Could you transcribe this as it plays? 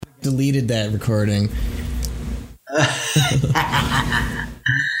deleted that recording.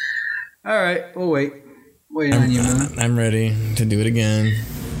 All right, we'll wait. Wait on you, Moon. I'm ready to do it again.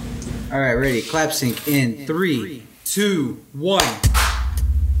 All right, ready. Clap sync in 3, 2, 1.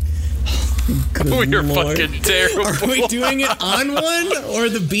 You're fucking terrible. Are we doing it on one or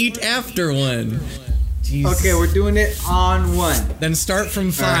the beat after one? Jeez. Okay, we're doing it on one. Then start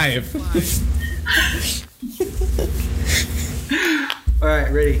from 5. All right,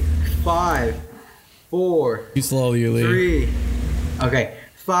 ready. 5, 4, Too slow, Yuli. 3. Okay,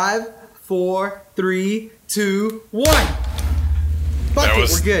 5, 4, 3, 2, 1. Fuck it,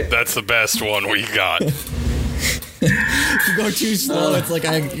 we're good. That's the best one we got. If you go too slow, it's like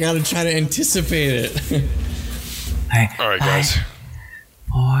I gotta try to anticipate it. All right, guys.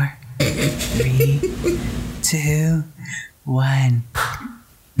 4, 3, 2, 1.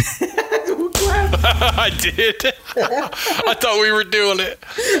 I did. I thought we were doing it.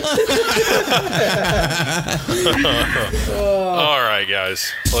 All right,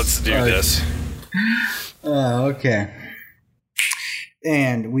 guys. Let's do this. Okay.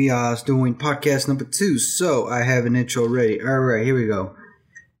 And we are doing podcast number 2. So I have an intro ready. All right, here we go.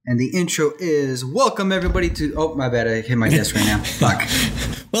 And the intro is welcome everybody to. Oh, my bad. I hit my desk right now. Fuck.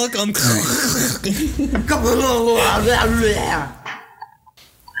 Welcome.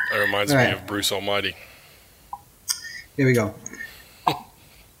 That reminds me of Bruce Almighty. Here we go.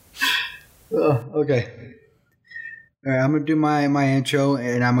 Okay. All right, I'm going to do my intro,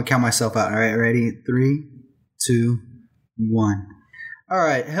 and I'm going to count myself out. All right, ready? 3, 2, 1. All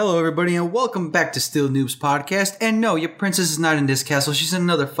right, hello, everybody, and welcome back to Still Newbs Podcast. And no, your princess is not in this castle. She's in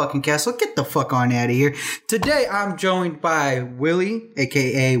another fucking castle. Get the fuck on out of here. Today, I'm joined by Willie,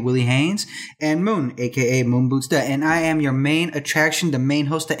 a.k.a. Willie Haynes, and Moon, a.k.a. Moon Boots That. And I am your main attraction, the main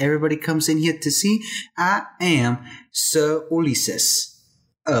host that everybody comes in here to see. I am Sir Ulysses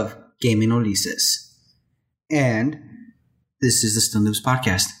of Gaming Ulysses. And this is the Still Newbs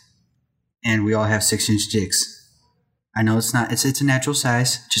Podcast. And we all have 6-inch jigs. I know it's not. It's a natural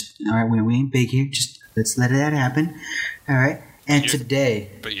size. Just all right. We ain't big here. Just let's let that happen. All right. And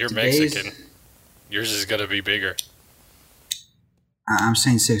but you're Mexican. Yours is gonna be bigger. I'm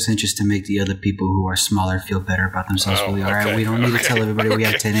saying 6 inches to make the other people who are smaller feel better about themselves. All right. We don't need to tell everybody we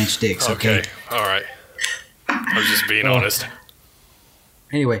have 10-inch dicks. Okay. All right. I was just being honest.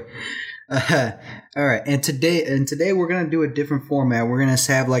 Anyway. All right, and today we're gonna do a different format. We're gonna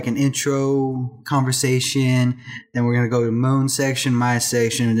have like an intro conversation, then we're gonna go to Moon's section, my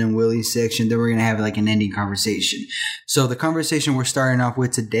section, and then Willie's section. Then we're gonna have like an ending conversation. So the conversation we're starting off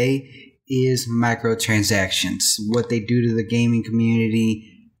with today is microtransactions, what they do to the gaming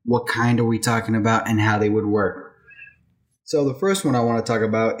community, what kind are we talking about, and how they would work. So the first one I want to talk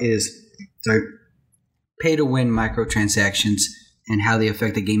about is pay-to-win microtransactions and how they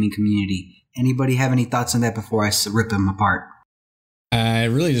affect the gaming community. Anybody have any thoughts on that before I rip them apart? I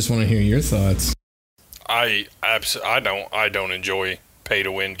really just want to hear your thoughts. I don't enjoy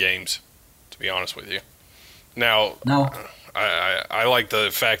pay-to-win games, to be honest with you. Now, no. I like the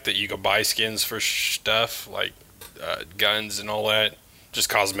fact that you can buy skins for stuff like guns and all that, just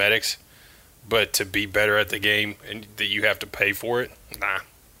cosmetics. But to be better at the game and that you have to pay for it, nah.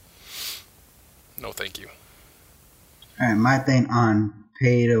 No, thank you. All right, my thing on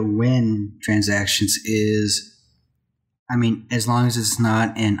pay-to-win transactions is, I mean, as long as it's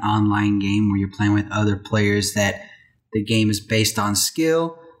not an online game where you're playing with other players that the game is based on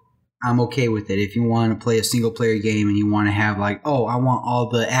skill, I'm okay with it. If you want to play a single-player game and you want to have like, oh, I want all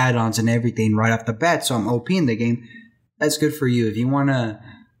the add-ons and everything right off the bat so I'm OP in the game, that's good for you. If you want to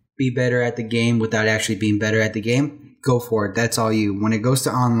be better at the game without actually being better at the game, go for it. That's all you. When it goes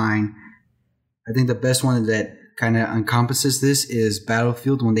to online, I think the best one that kind of encompasses this is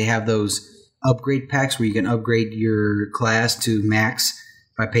Battlefield, when they have those upgrade packs where you can upgrade your class to max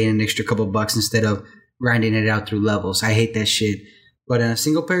by paying an extra couple bucks instead of grinding it out through levels. I hate that shit. But in a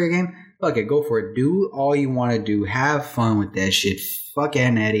single player game, fuck it, go for it. Do all you want to do. Have fun with that shit. Fuck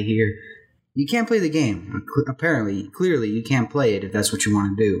out of here. You can't play the game. Clearly, you can't play it if that's what you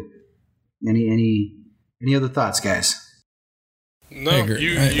want to do. Any other thoughts, guys? No,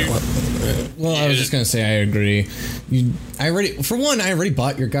 I was just gonna say I agree. I already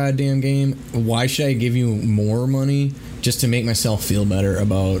bought your goddamn game. Why should I give you more money just to make myself feel better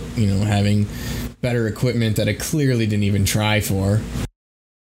about having better equipment that I clearly didn't even try for?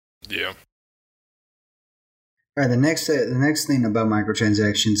 Yeah. All right. The next thing about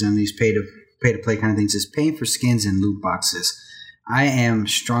microtransactions and these pay to play kind of things is paying for skins and loot boxes. I am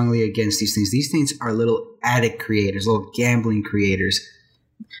strongly against these things. These things are little addict creators, little gambling creators.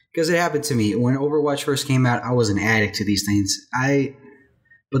 Because it happened to me. When Overwatch first came out, I was an addict to these things. I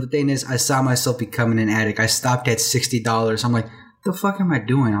But the thing is, I saw myself becoming an addict. I stopped at $60. I'm like, the fuck am I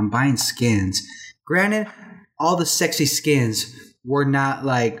doing? I'm buying skins. Granted, all the sexy skins were not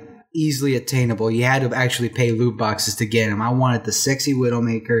like easily attainable. You had to actually pay loot boxes to get them. I wanted the sexy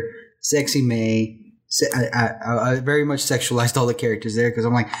Widowmaker, sexy May. I very much sexualized all the characters there because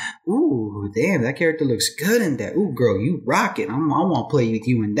I'm like, ooh, damn, that character looks good in that. Ooh, girl, you rock it. I want to play with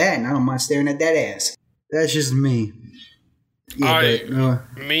you in that, and I don't mind staring at that ass. That's just me. Yeah,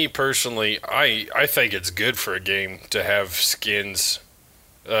 me personally, I think it's good for a game to have skins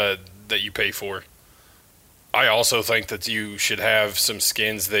that you pay for. I also think that you should have some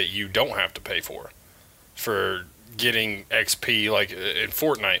skins that you don't have to pay for getting XP, like in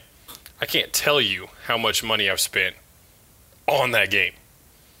Fortnite. I can't tell you how much money I've spent on that game.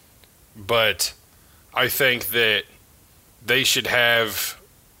 But I think that they should have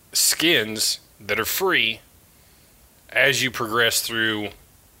skins that are free as you progress through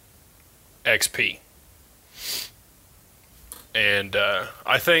XP. And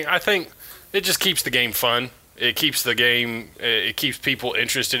I think it just keeps the game fun. It keeps people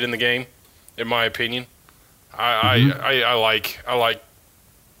interested in the game, in my opinion. I like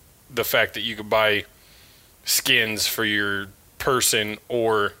the fact that you could buy skins for your person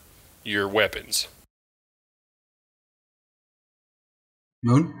or your weapons.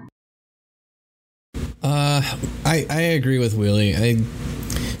 Moon? I agree with Willie.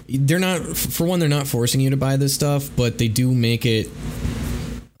 They're not forcing you to buy this stuff, but they do make it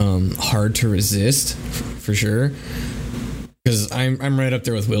hard to resist for sure. Because I'm right up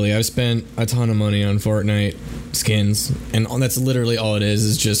there with Willie. I've spent a ton of money on Fortnite skins, and that's literally all it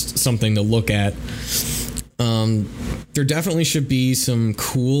is just something to look at. There definitely should be some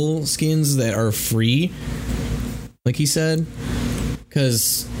cool skins that are free, like he said,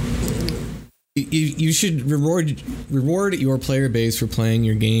 because you should reward your player base for playing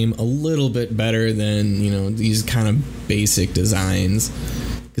your game a little bit better than, these kind of basic designs.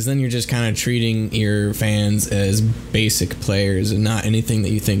 Because then you're just kind of treating your fans as basic players and not anything that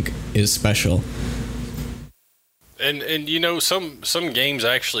you think is special. And some games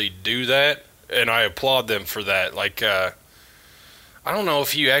actually do that, and I applaud them for that. Like, I don't know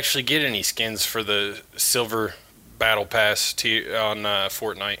if you actually get any skins for the Silver Battle Pass on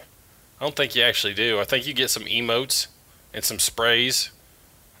Fortnite. I don't think you actually do. I think you get some emotes and some sprays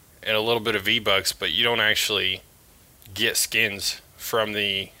and a little bit of V-Bucks, but you don't actually get skins from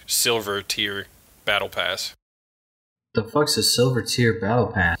the Silver Tier Battle Pass. The fuck's a Silver Tier Battle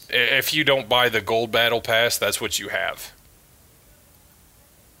Pass? If you don't buy the Gold Battle Pass, that's what you have.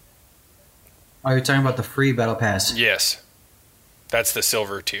 Oh, you're talking about the free Battle Pass? Yes. That's the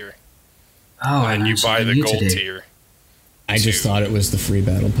Silver Tier. Oh, and you buy the Gold Tier. I just thought it was the free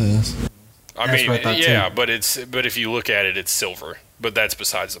Battle Pass. I mean, yeah, but if you look at it, it's silver. But that's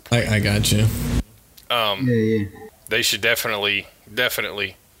besides the point. I got you. Yeah. They should definitely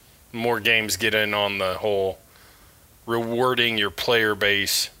more games get in on the whole rewarding your player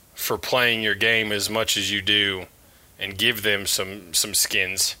base for playing your game as much as you do, and give them some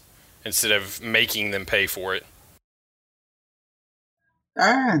skins instead of making them pay for it.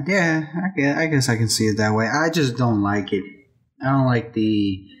 Yeah, I guess I can see it that way. I just don't like it. I don't like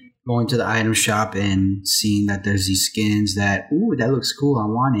the going to the item shop and seeing that there's these skins that, ooh, that looks cool, I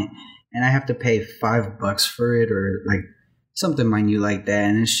want it, and I have to pay $5 for it, or like something minute like that.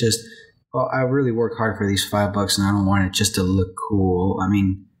 And it's just, well, I really work hard for these $5, and I don't want it just to look cool. I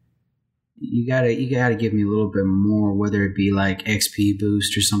mean, you gotta give me a little bit more, whether it be like XP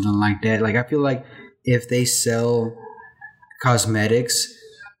boost or something like that. Like, I feel like if they sell cosmetics,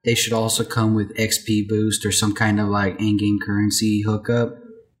 they should also come with XP boost or some kind of like in-game currency hookup,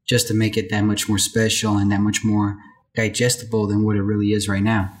 just to make it that much more special and that much more digestible than what it really is right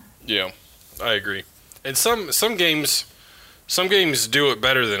now. Yeah, I agree. And some games do it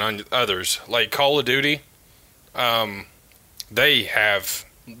better than others. Like Call of Duty, they have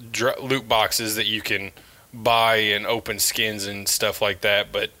loot boxes that you can buy and open skins and stuff like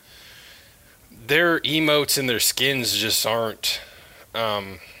that, but their emotes and their skins just aren't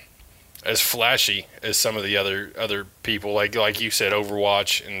as flashy as some of the other people, like you said,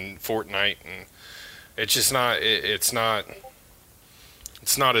 Overwatch and Fortnite, and it's just not it's not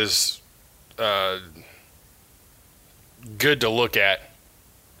as good to look at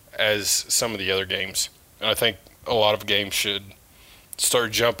as some of the other games. And I think a lot of games should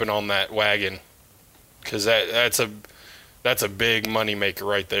start jumping on that wagon, because that's a big money maker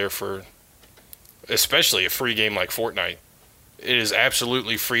right there, for especially a free game like Fortnite. It is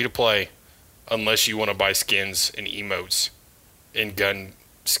absolutely free to play unless you want to buy skins and emotes and gun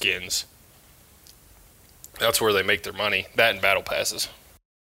skins. That's where they make their money. That and battle passes.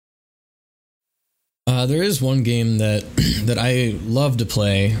 There is one game that that I love to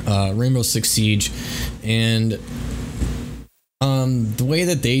play, Rainbow Six Siege, and the way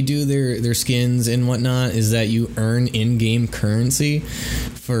that they do their skins and whatnot is that you earn in-game currency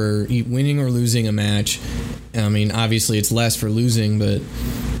for winning or losing a match. I mean, obviously it's less for losing, but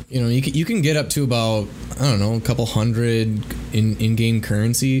you can get up to about, I don't know, a couple hundred in-game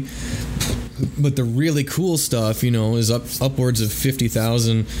currency. But the really cool stuff, is upwards of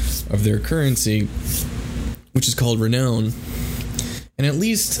 50,000 of their currency, which is called Renown. And at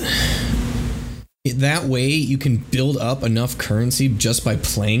least that way you can build up enough currency just by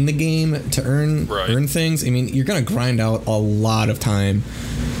playing the game to earn things. I mean, you're going to grind out a lot of time,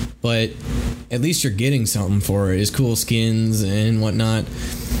 but at least you're getting something for it. Is cool skins and whatnot.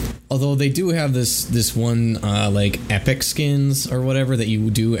 Although they do have this one like epic skins or whatever that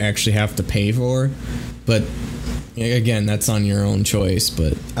you do actually have to pay for, but again, that's on your own choice.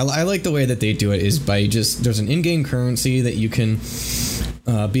 But I like the way that they do it is by there's an in-game currency that you can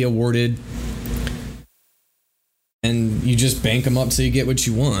be awarded, and you just bank them up so you get what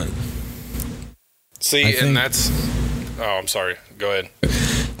you want. See, that's. Oh, I'm sorry. Go ahead.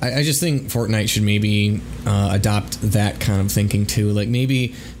 I just think Fortnite should maybe adopt that kind of thinking too. Like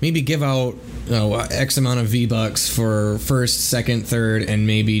maybe give out X amount of V-Bucks for first, second, third, and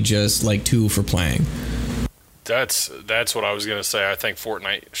maybe just like 2 for playing. That's what I was gonna say. I think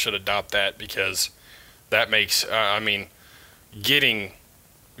Fortnite should adopt that because that makes getting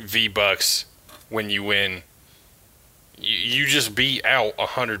V-Bucks when you win, you just beat out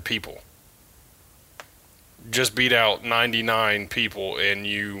 100 people. Just beat out 99 people and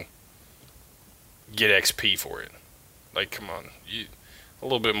you get XP for it. Like, come on, a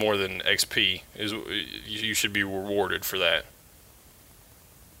little bit more than XP is. You should be rewarded for that.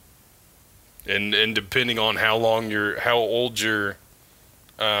 And depending on how old your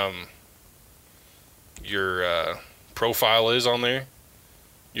profile is on there,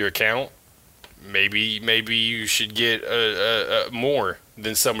 your account, maybe you should get more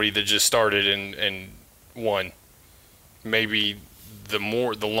than somebody that just started and won. Maybe the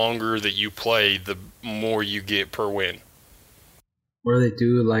longer that you play, the more you get per win. Or they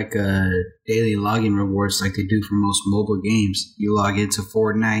do like daily login rewards like they do for most mobile games. You log into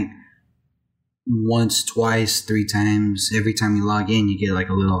Fortnite once, twice, 3 times. Every time you log in, you get like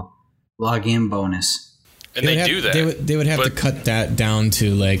a little login bonus. And they do that. They would have to cut that down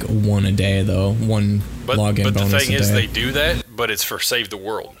to like 1 a day, though. One login bonus a day. But the thing is, they do that, but it's for Save the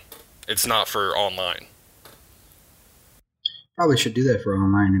World. It's not for online. Probably should do that for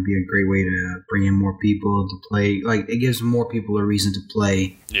online. It'd be a great way to bring in more people to play. Like, it gives more people a reason to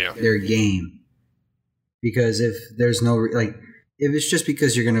play their game. Because if there's no if it's just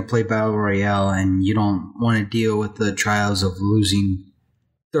because you're going to play Battle Royale and you don't want to deal with the trials of losing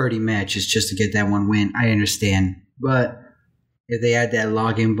 30 matches just to get that one win, I understand. But if they add that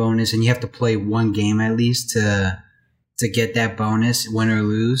login bonus and you have to play one game at least to get that bonus, win or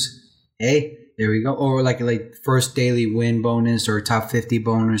lose, hey, there we go. Or like first daily win bonus or top 50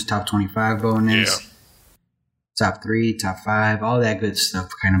 bonus, top 25 bonus, top 3, top 5, all that good stuff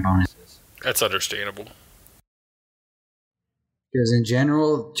kind of bonuses. That's understandable. Because in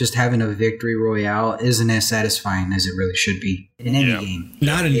general, just having a victory royale isn't as satisfying as it really should be in any game.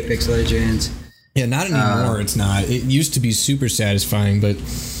 Not in Apex Legends. Yeah, not anymore. It's not. It used to be super satisfying, but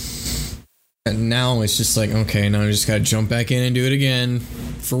now it's just like, okay, now I just got to jump back in and do it again.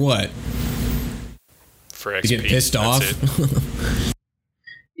 For what? For XP. To get pissed off?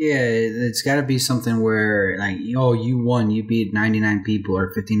 Yeah, it's got to be something where, like, you won. You beat 99 people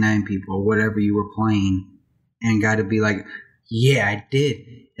or 59 people or whatever you were playing. And got to be like, yeah, I did.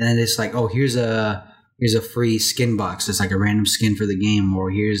 And then it's like, here's a free skin box. It's like a random skin for the game. Or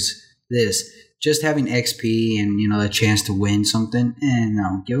here's this. Just having XP and, a chance to win something.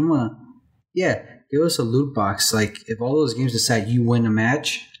 And give us a loot box. Like, if all those games decide you win a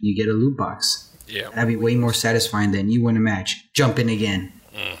match, you get a loot box. Yeah. That'd be way more satisfying than you win a match. Jump in again.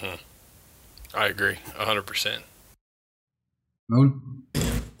 Mm-hmm. I agree. 100%. Moon?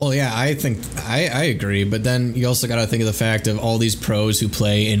 Well, yeah, I think I agree. But then you also got to think of the fact of all these pros who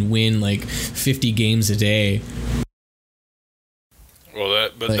play and win like 50 games a day. Well,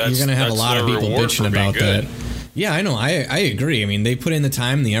 that's you're going to have a lot of people bitching about that. Yeah, I know. I agree. I mean, they put in the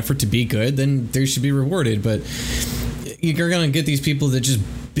time and the effort to be good, then they should be rewarded. But you're going to get these people that just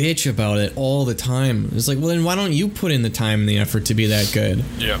bitch about it all the time. It's like, well, then why don't you put in the time and the effort to be that good?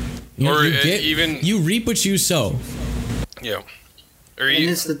 Yeah. You reap what you sow. Yeah. And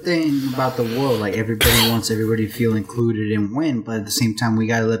it's the thing about the world. Like, everybody wants everybody to feel included and win. But at the same time, we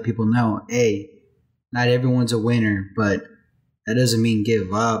got to let people know, hey, not everyone's a winner. But That doesn't mean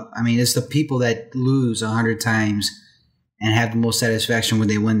give up. I mean, it's the people that lose 100 times and have the most satisfaction when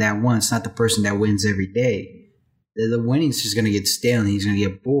they win that once, not the person that wins every day. The winning's just going to get stale and he's going to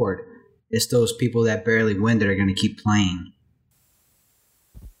get bored. It's those people that barely win that are going to keep playing.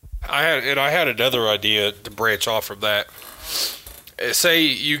 I had another idea to branch off from that. Say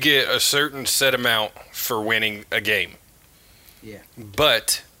you get a certain set amount for winning a game. Yeah.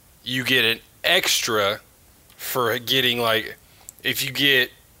 But you get an extra for getting, like, if you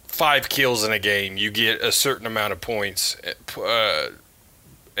get 5 kills in a game, you get a certain amount of points.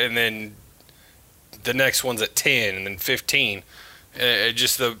 And then the next one's at 10 and then 15.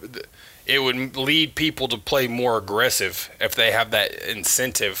 It would lead people to play more aggressive if they have that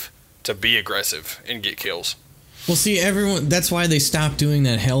incentive to be aggressive and get kills. Well, see, that's why they stopped doing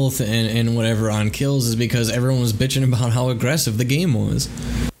that health and whatever on kills, is because everyone was bitching about how aggressive the game was.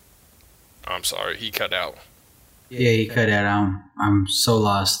 I'm sorry, he cut out. Yeah, he cut out. I'm so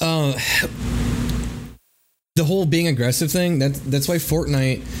lost. The whole being aggressive thing, that's why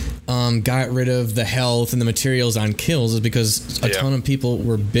Fortnite got rid of the health and the materials on kills, is because a ton of people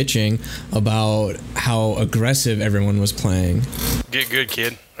were bitching about how aggressive everyone was playing. Get good,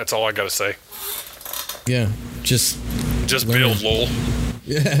 kid. That's all I gotta say. Yeah, just build, lol.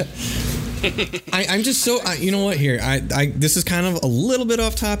 Yeah. I'm just so you know what, here I this is kind of a little bit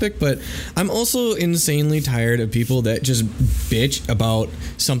off topic, but I'm also insanely tired of people that just bitch about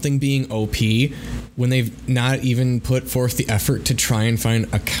something being OP when they've not even put forth the effort to try and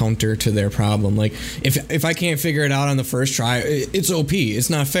find a counter to their problem. Like, if I can't figure it out on the first try, it's OP, it's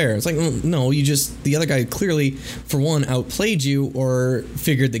not fair. It's like, no, the other guy clearly, for one, outplayed you or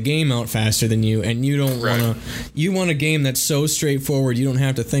figured the game out faster than you, and you don't want a game that's so straightforward you don't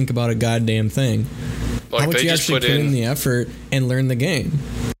have to think about a goddamn thing. Like, how would you actually put in the effort and learn the game?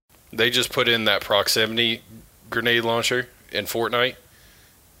 They just put in that proximity grenade launcher in Fortnite,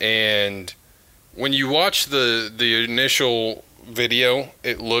 and when you watch the initial video,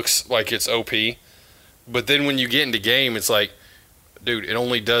 it looks like it's OP, but then when you get into game, it's like, dude, it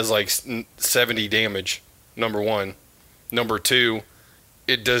only does like 70 damage, number one. Number two,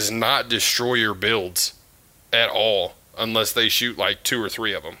 it does not destroy your builds at all unless they shoot like 2 or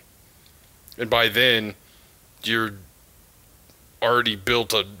 3 of them. And by then, you're already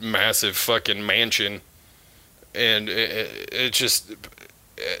built a massive fucking mansion. And it just,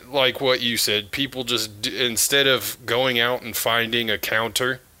 like what you said, people just, instead of going out and finding a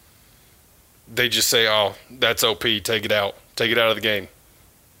counter, they just say, oh, that's OP, take it out. Take it out of the game.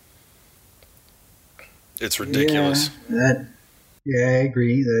 It's ridiculous. Yeah, I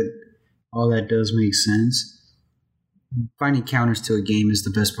agree that all that does make sense. Finding counters to a game is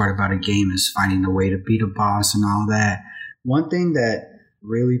the best part about a game, is finding a way to beat a boss and all that. One thing that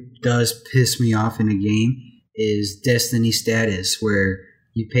really does piss me off in a game is Destiny status, where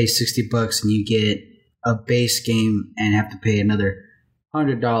you pay $60 and you get a base game and have to pay another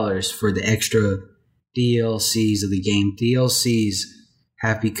 $100 for the extra DLCs of the game. DLCs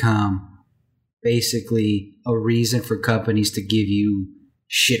have become basically a reason for companies to give you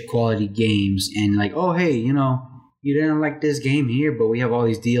shit quality games, and like, oh, hey, you didn't like this game here, but we have all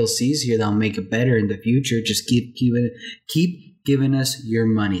these DLCs here that'll make it better in the future. Just keep giving us your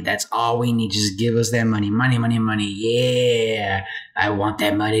money. That's all we need. Just give us that money. Money. Yeah, I want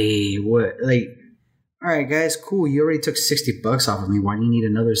that money. What? Like, all right, guys, cool. You already took $60 off of me. Why do you need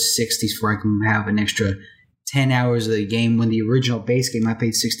another 60 before I can have an extra 10 hours of the game, when the original base game I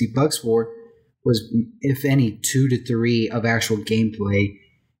paid $60 for was, if any, 2 to 3 of actual gameplay,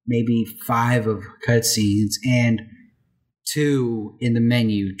 maybe 5 of cutscenes, and 2 in the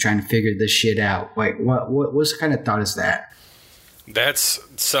menu trying to figure this shit out. Like, what kind of thought is that? That's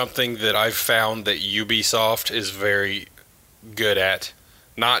something that I've found that Ubisoft is very good at.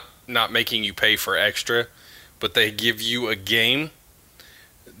 Not making you pay for extra, but they give you a game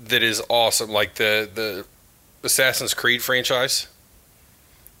that is awesome. Like the Assassin's Creed franchise.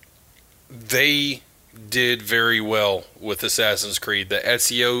 They did very well with Assassin's Creed. The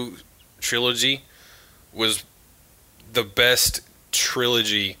Ezio trilogy was the best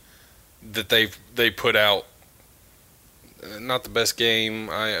trilogy that they put out. Not the best game,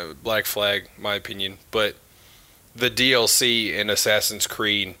 Black Flag, my opinion, but the DLC in Assassin's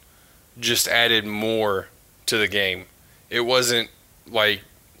Creed just added more to the game. It wasn't like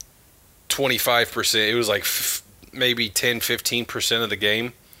 25%, it was like maybe 10-15% of the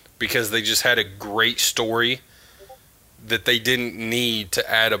game, because they just had a great story that they didn't need to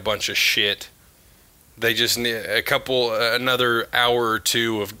add a bunch of shit. They just need another hour or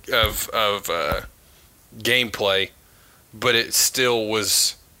two of gameplay, but it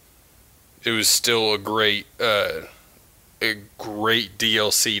was still a great a great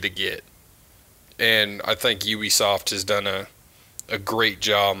DLC to get. And I think Ubisoft has done a great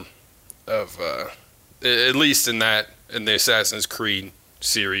job of, at least in the Assassin's Creed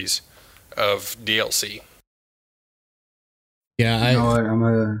series of DLC. Yeah, you know what? I'm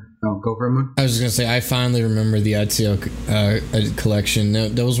gonna go for a moon. I was just gonna say I finally remember the Ezio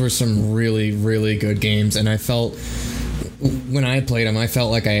collection. Those were some really, really good games, and I felt when I played them, I felt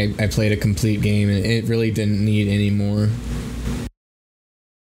like I played a complete game, and it really didn't need any more.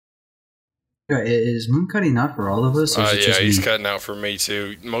 Yeah, is Moon cutting out for all of us? Or is it Yeah, just he's me? cutting out for me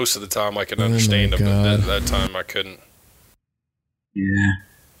too. Most of the time I can understand him, but that time I couldn't. Yeah.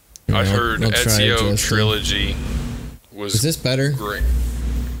 I heard I'll try Ezio adjusting. Trilogy was Is this better? great.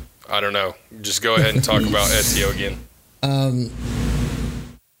 I don't know. Just go ahead and talk about Ezio again.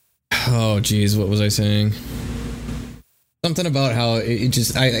 Oh, geez, what was I saying? Something about how it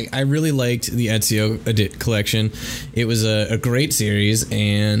just I really liked the Ezio collection. It was a great series,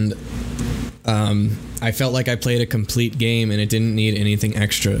 and I felt like I played a complete game, and it didn't need anything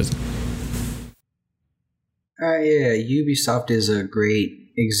extra. Yeah, Ubisoft is a great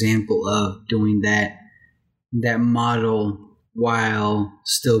example of doing that model while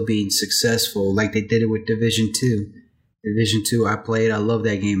still being successful, like they did it with Division 2. Division 2, I played. I love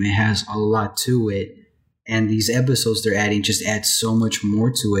that game. It has a lot to it, and these episodes they're adding just add so much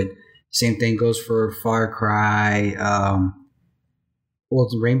more to it. Same thing goes for Far Cry. Well,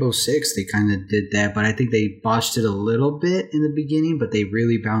 Rainbow Six, they kind of did that, but I think they botched it a little bit in the beginning, but they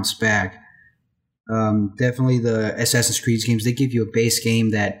really bounced back. Definitely the Assassin's Creed games, they give you a base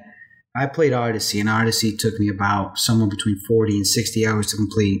game that I played Odyssey, and Odyssey took me about somewhere between 40 and 60 hours to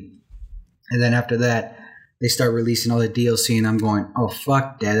complete. And then after that, they start releasing all the DLC, and I'm going, oh,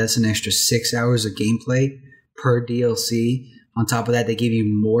 fuck that. That's an extra 6 hours of gameplay per DLC. On top of that, they give you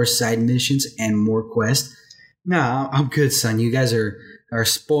more side missions and more quests. No, I'm good, son. You guys are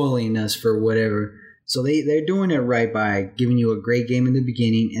spoiling us for whatever. So they're doing it right by giving you a great game in the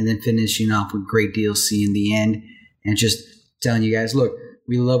beginning and then finishing off with great DLC in the end, and just telling you guys, look,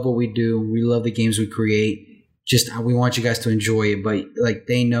 we love what we do. We love the games we create. Just we want you guys to enjoy it. But like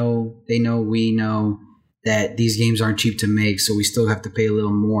we know that these games aren't cheap to make, so we still have to pay a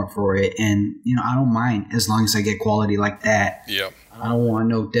little more for it. And I don't mind as long as I get quality like that. Yeah. I don't want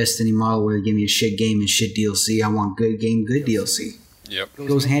no Destiny model where they give me a shit game and shit DLC. I want good game, good DLC. Yep. It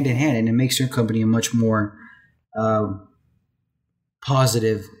goes hand in hand, and it makes your company a much more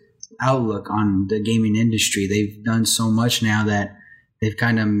positive outlook on the gaming industry. They've done so much now that they've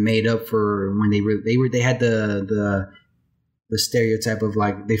kind of made up for when they had the stereotype of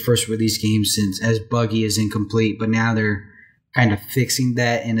like they first released games since as buggy as incomplete, but now they're kind of fixing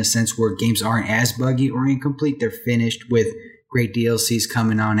that in a sense where games aren't as buggy or incomplete. They're finished with great DLCs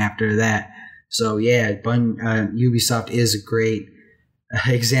coming on after that. So yeah, Ubisoft is a great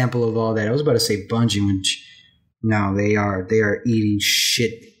example of all that. I was about to say Bungie, which no, they are eating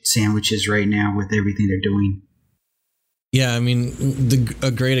shit sandwiches right now with everything they're doing. Yeah, I mean,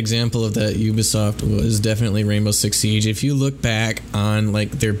 a great example of that Ubisoft was definitely Rainbow Six Siege. If you look back on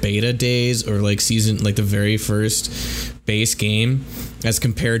like their beta days or like the very first base game as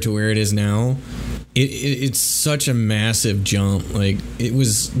compared to where it is now, it's such a massive jump. Like it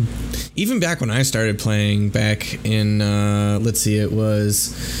was even back when I started playing back in it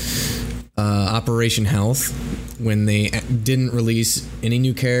was Operation Health, when they didn't release any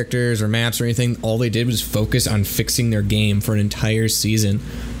new characters or maps or anything. All they did was focus on fixing their game for an entire season.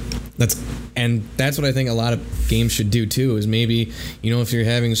 That's what I think a lot of games should do too, is maybe, if you're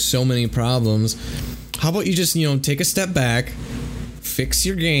having so many problems, how about you just, take a step back, fix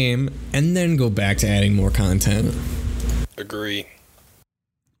your game, and then go back to adding more content. Agree.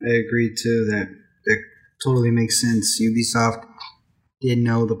 I agree too. That totally makes sense. Ubisoft did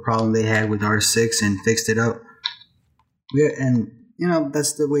know the problem they had with R6 and fixed it up. Yeah, and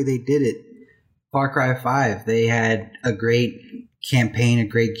that's the way they did it. Far Cry 5, they had a great campaign, a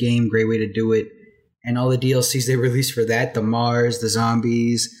great game, great way to do it, and all the DLCs they released for that, the Mars, the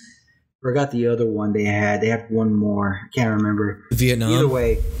zombies. Forgot the other one they had. They had one more. I can't remember. Vietnam. Either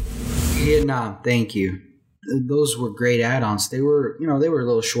way, Vietnam. Thank you. Those were great add-ons. They were, they were a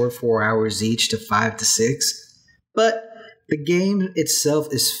little short, 4 hours each to 5 to 6, but the game itself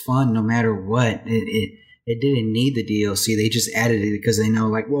is fun no matter what. It didn't need the DLC. They just added it because they know,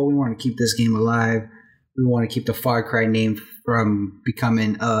 like, well, we want to keep this game alive. We want to keep the Far Cry name from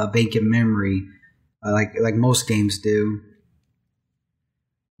becoming a bank in memory, like most games do.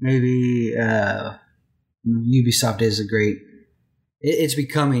 Maybe Ubisoft is a great. It's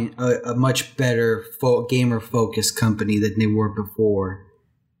becoming a much better gamer-focused company than they were before.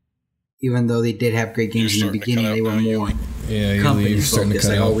 even though they did have great games in the beginning, they were more company focused.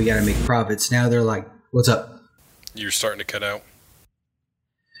 Like, oh, we got to make profits. Now they're like, what's up? You're starting to cut out.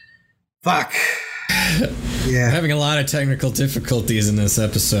 Fuck. Yeah. Having a lot of technical difficulties in this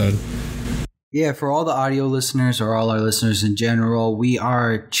episode. Yeah, for all the audio listeners or all our listeners in general, we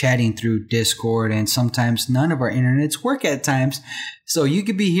are chatting through Discord, and sometimes none of our internets work at times. So you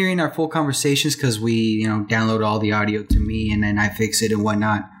could be hearing our full conversations because we, download all the audio to me and then I fix it and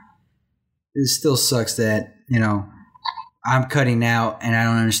whatnot. It still sucks that, I'm cutting out and I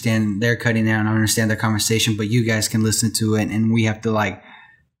don't understand. They're cutting out and I don't understand their conversation, but you guys can listen to it and we have to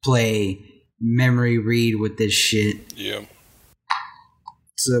play memory read with this shit. Yeah.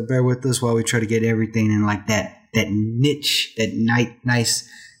 So bear with us while we try to get everything in that niche, that nice,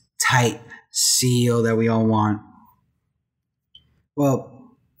 tight seal that we all want.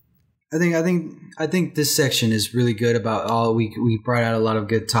 Well, I think this section is really good about all we brought out a lot of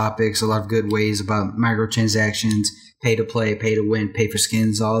good topics, a lot of good ways about microtransactions, pay to play, pay to win, pay for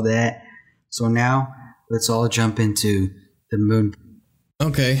skins, all that. So now let's all jump into the moon.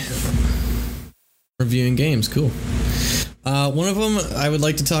 Okay. Reviewing games, cool. One of them I would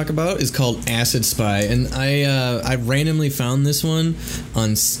like to talk about is called Acid Spy, and I randomly found this one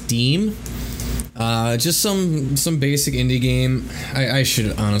on Steam. Just some basic indie game. I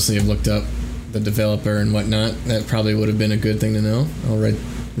should honestly have looked up the developer and whatnot. That probably would have been a good thing to know. I'll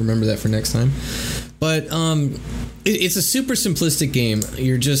remember that for next time. But it's a super simplistic game.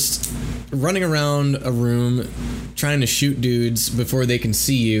 You're just running around a room trying to shoot dudes before they can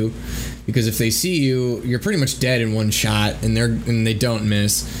see you, because if they see you, you're pretty much dead in one shot, and they don't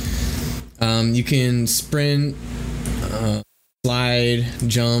miss. You can sprint, slide,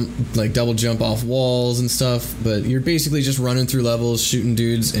 jump, double jump off walls and stuff, but you're basically just running through levels, shooting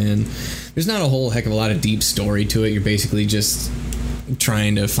dudes, and there's not a whole heck of a lot of deep story to it. You're basically just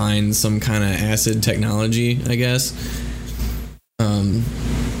trying to find some kind of acid technology, I guess.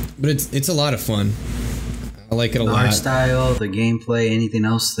 But it's a lot of fun. I like it a lot. The art style, the gameplay, anything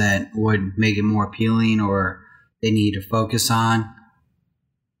else that would make it more appealing or they need to focus on?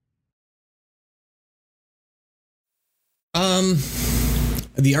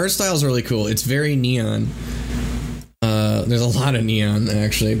 The art style is really cool. It's very neon. There's a lot of neon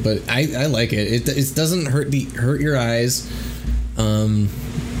actually, but I like it. It doesn't hurt your eyes.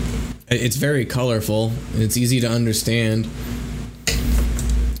 It's very colorful. It's easy to understand.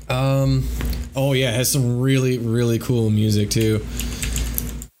 Oh yeah, it has some really, really cool music too.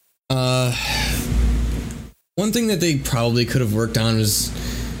 One thing that they probably could have worked on was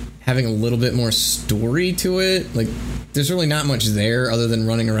having a little bit more story to it. There's really not much there other than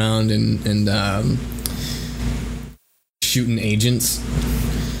running around and shooting agents.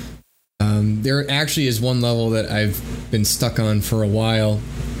 There actually is one level that I've been stuck on for a while,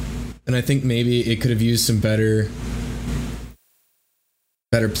 and I think maybe it could have used some better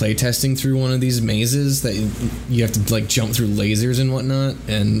play testing through one of these mazes that you have to jump through lasers and whatnot,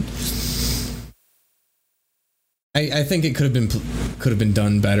 and I think it could have been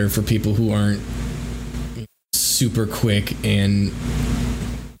done better for people who aren't super quick and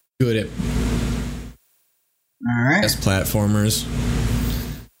good at best platformers.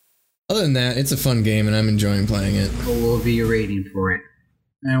 Other than that, it's a fun game and I'm enjoying playing it. What will be your rating for it?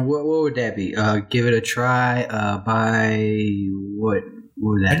 And what would that be? Give it a try. By what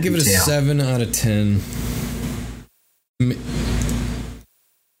would that? I'd give it a 7 out of 10.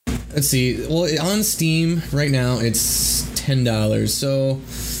 Let's see. Well, on Steam right now it's $10. So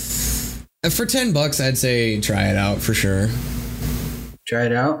for $10, I'd say try it out for sure. Try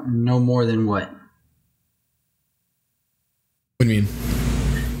it out. No more than what? What do you mean?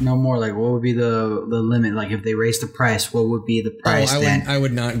 No more. What would be the limit? If they raised the price, what would be the price? I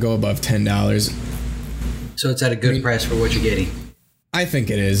would not go above $10. So it's at a good price for what you're getting. I think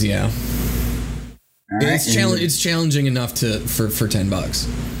it is. Yeah. All right. It's challenging enough for $10.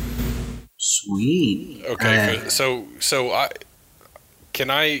 Sweet. Okay. So can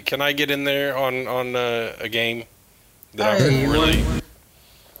I get in there on a game that I'm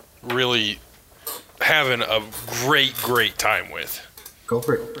really having a great time with? Go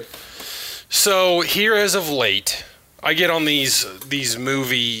for it. So here, as of late, I get on these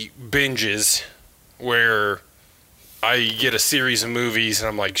movie binges where I get a series of movies and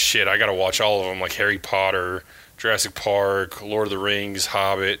I'm like, shit, I gotta watch all of them, like Harry Potter, Jurassic Park, Lord of the Rings,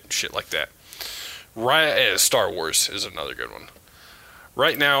 Hobbit, shit like that. Star Wars is another good one.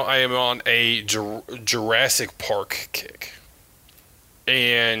 Right now, I am on a Jurassic Park kick.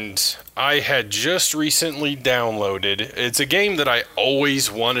 And I had just recently downloaded. It's a game that I always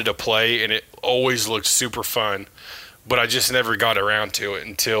wanted to play, and it always looked super fun, but I just never got around to it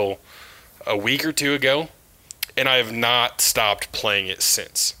until a week or two ago, and I have not stopped playing it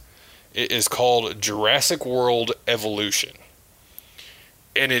since. It is called Jurassic World Evolution.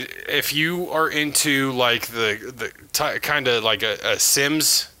 And if you are into like the kind of like a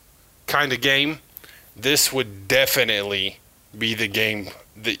Sims kind of game, this would definitely be the game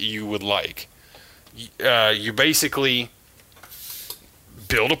that you would like. You basically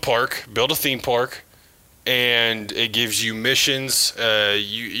build a theme park, and it gives you missions.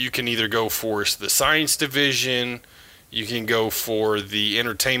 You can either go for the science division, you can go for the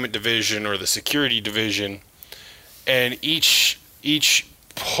entertainment division or the security division, and each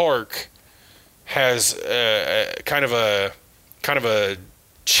park has a kind of a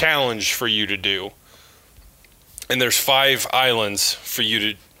challenge for you to do. And there's 5 islands for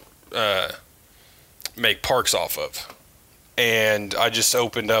you to make parks off of. And I just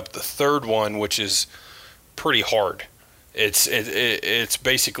opened up the 3rd one, which is pretty hard. It's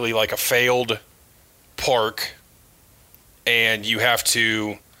basically like a failed park, and you have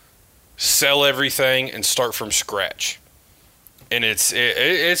to sell everything and start from scratch. And it's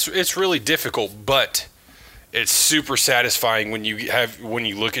really difficult, but it's super satisfying when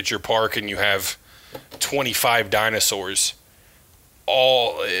you look at your park and you have 25 dinosaurs,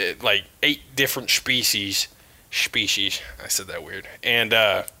 all like 8 different species. I said that weird. And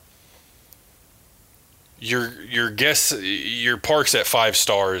your park's at 5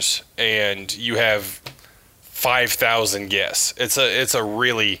 stars, and you have 5,000 guests. It's a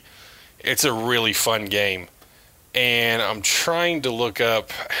really fun game. And I'm trying to look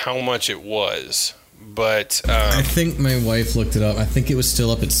up how much it was, but I think my wife looked it up. I think it was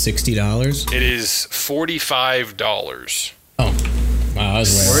still up at $60. It is $45. Oh, wow, that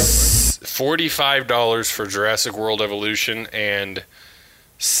was way up. $45 for Jurassic World Evolution and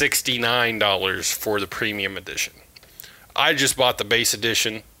 $69 for the premium edition. I just bought the base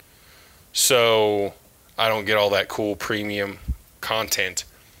edition, so I don't get all that cool premium content,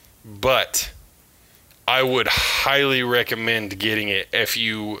 but I would highly recommend getting it if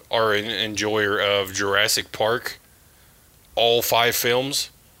you are an enjoyer of Jurassic Park, all 5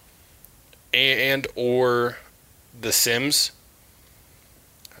 films, and or The Sims.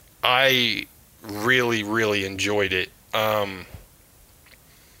 I really, really enjoyed it.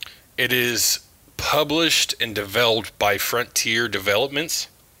 It is published and developed by Frontier Developments,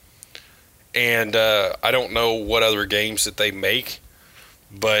 and I don't know what other games that they make.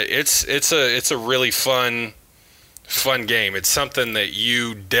 But it's a really fun game. It's something that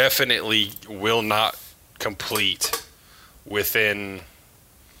you definitely will not complete within,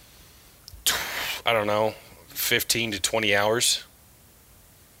 I don't know, 15 to 20 hours.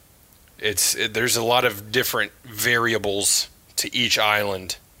 There's a lot of different variables to each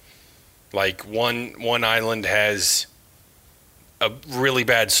island. Like one island has a really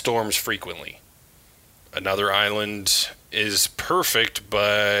bad storms frequently. Another island is perfect,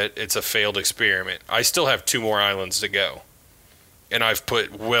 but it's a failed experiment. I still have 2 more islands to go, and I've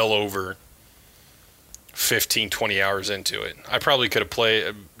put well over 15, 20 hours into it. I probably could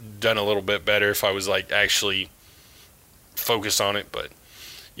have done a little bit better if I was like actually focused on it, but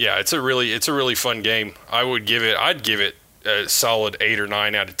yeah, it's a really fun game. I'd give it a solid 8 or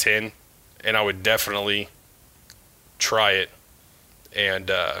 9 out of 10, and I would definitely try it.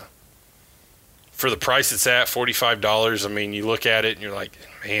 And for the price it's at, $45, I mean, you look at it and you're like,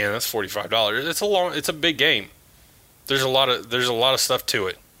 man, that's $45. It's a big game. There's a lot of stuff to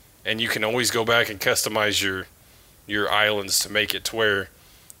it, and you can always go back and customize your islands to make it to where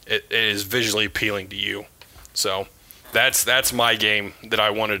it is visually appealing to you. So that's my game that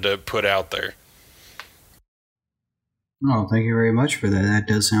I wanted to put out there. Oh, thank you very much for that. That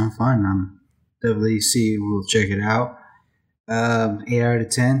does sound fun. Definitely we'll check it out. 8 out of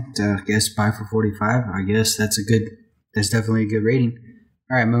 10. I guess buy for 45. I guess that's definitely a good rating.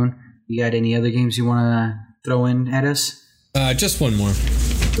 All right, Moon, you got any other games you want to throw in at us? Just one more.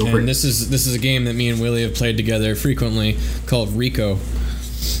 And this is a game that me and Willie have played together frequently called Rico.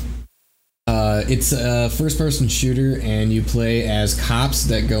 It's a first-person shooter, and you play as cops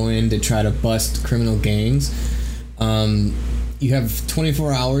that go in to try to bust criminal gangs. You have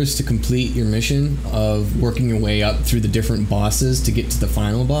 24 hours to complete your mission of working your way up through the different bosses to get to the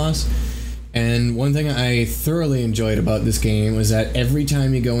final boss. And one thing I thoroughly enjoyed about this game was that every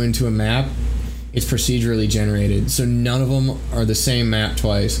time you go into a map, it's procedurally generated. So none of them are the same map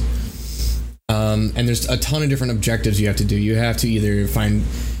twice. And there's a ton of different objectives you have to do. You have to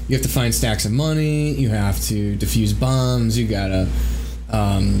find stacks of money, you have to defuse bombs, you gotta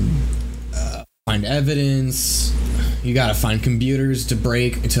find evidence, you gotta find computers to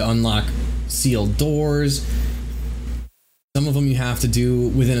unlock sealed doors. Some of them you have to do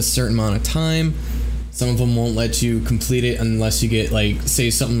within a certain amount of time. Some of them won't let you complete it unless you get, like, say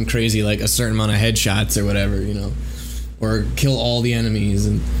something crazy, like a certain amount of headshots or whatever, you know, or kill all the enemies.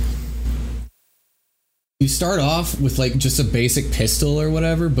 And you start off with, like, just a basic pistol or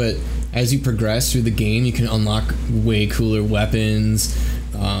whatever, but as you progress through the game, you can unlock way cooler weapons,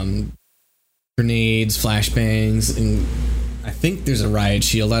 grenades, flashbangs, and I think there's a riot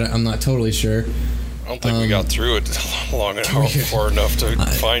shield. I'm not totally sure. I don't think we got through it far enough to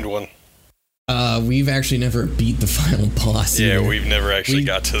find one. We've actually never beat the final boss. Yeah, either. we've never actually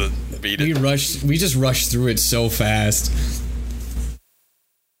got to beat it. We just rushed through it so fast.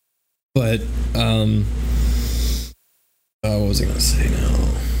 But what was I gonna say now?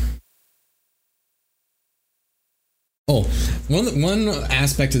 Oh, one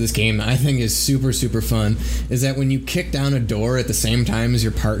aspect of this game that I think is super, super fun is that when you kick down a door at the same time as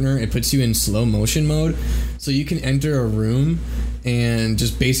your partner, it puts you in slow motion mode. So you can enter a room and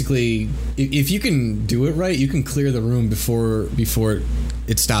just basically, if you can do it right, you can clear the room before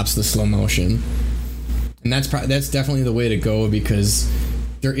it stops the slow motion. And that's definitely the way to go, because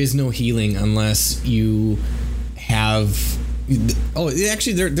there is no healing unless you have... Oh,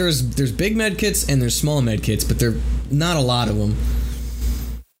 actually, there's big med kits and there's small med kits, but they're not a lot of them.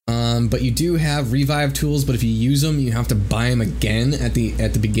 But you do have revive tools, but if you use them, you have to buy them again at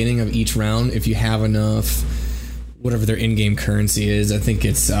the beginning of each round if you have enough, whatever their in-game currency is. I think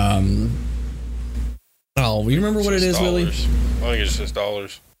it's you remember what it is, dollars. Willie? I think it's just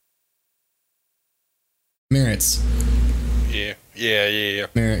dollars. Merits. Yeah.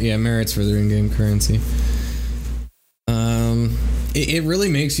 Merits for their in-game currency. It really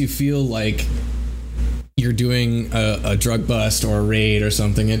makes you feel like you're doing a drug bust or a raid or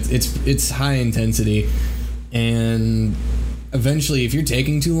something. It's high intensity, and eventually, if you're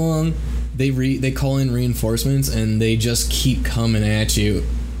taking too long, they call in reinforcements and they just keep coming at you.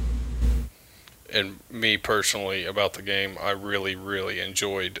 And me personally, about the game, I really, really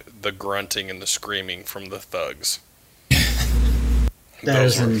enjoyed the grunting and the screaming from the thugs.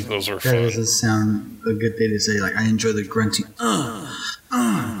 Those were fun. That doesn't sound a good thing to say. Like, I enjoy the grunting.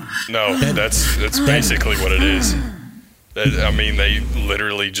 No, that's basically what it is. I mean, they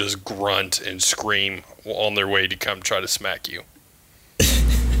literally just grunt and scream on their way to come try to smack you.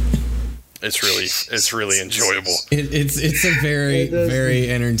 It's really enjoyable. It's a very,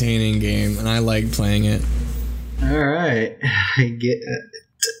 very entertaining game, and I like playing it. All right, I get it.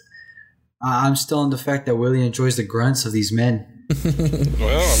 I'm still on the fact that Willie enjoys the grunts of these men.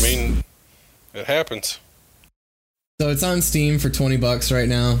 Well, I mean, it happens. So it's on Steam for $20 right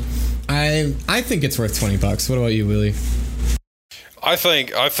now. I think it's worth $20. What about you, Willie? I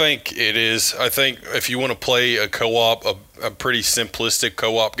think it is. I think if you want to play a co-op, a pretty simplistic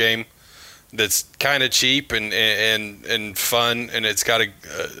co-op game that's kind of cheap and fun, and it's got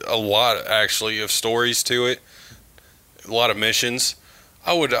a lot actually of stories to it, a lot of missions.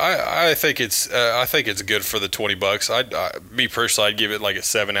 I think it's good for the $20. Me personally, I'd give it like a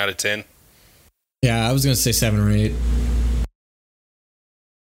 7 out of 10. Yeah, I was gonna say 7 or 8.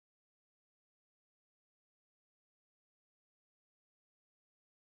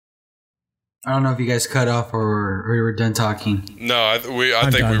 I don't know if you guys cut off or we were done talking. No, I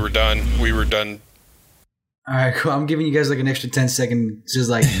think we were done. We were done. All right, cool. I'm giving you guys like an extra 10 seconds.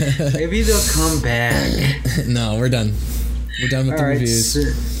 Just like, maybe they'll come back. No, we're done. We're done with the reviews.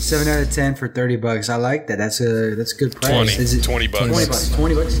 7 out of 10 for $30. I like that. That's a good price. 20 bucks.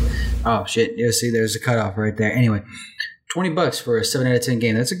 20 bucks. Oh shit! Yeah, see, there's a cutoff right there. Anyway, $20 for a 7 out of 10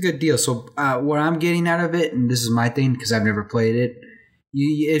 game. That's a good deal. So, what I'm getting out of it, and this is my thing because I've never played it,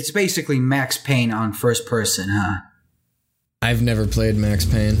 it's basically Max Payne on first person, huh? I've never played Max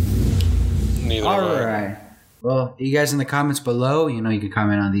Payne. Neither. All right. Well, you guys in the comments below, you can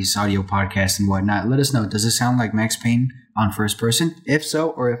comment on these audio podcasts and whatnot. Let us know. Does it sound like Max Payne on first person? If so,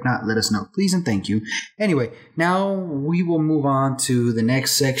 or if not, let us know. Please and thank you. Anyway, now we will move on to the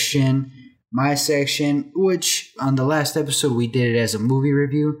next section, my section, which on the last episode we did it as a movie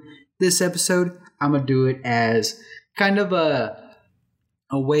review. This episode, I'm going to do it as kind of a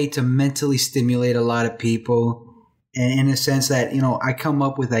way to mentally stimulate a lot of people. And in a sense that, I come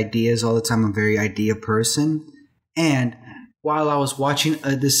up with ideas all the time. I'm a very idea person. And while I was watching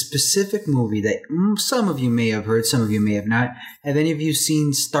this specific movie that some of you may have heard, some of you may have not, have any of you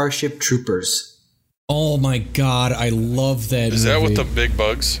seen Starship Troopers? Oh my God, I love that movie. Is that with the big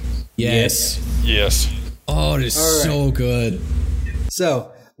bugs? Yes. Oh, it is so good.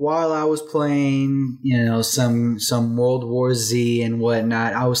 So, while I was playing, some World War Z and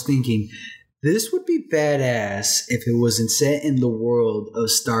whatnot, I was thinking, This would be badass if it wasn't set in the world of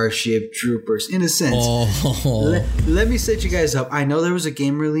Starship Troopers. In a sense, let me set you guys up. I know there was a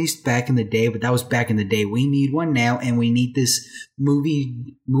game released back in the day, but that was back in the day. We need one now, and we need this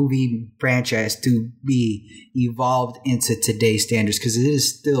movie franchise to be evolved into today's standards because it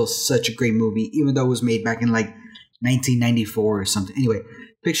is still such a great movie, even though it was made back in like 1994 or something. Anyway,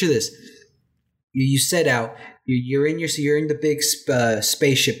 picture this: you set out. You're in the big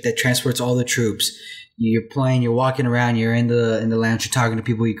spaceship that transports all the troops. You're playing. You're walking around. You're in the lounge. You're talking to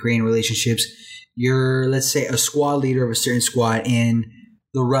people. You're creating relationships. You're, let's say, a squad leader of a certain squad in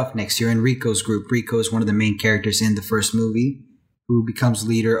the Roughnecks. You're in Rico's group. Rico is one of the main characters in the first movie, who becomes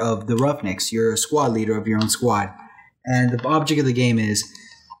leader of the Roughnecks. You're a squad leader of your own squad, and the object of the game is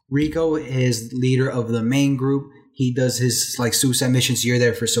Rico is leader of the main group. He does his like suicide missions. You're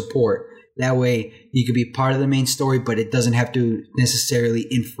there for support. That way, you could be part of the main story, but it doesn't have to necessarily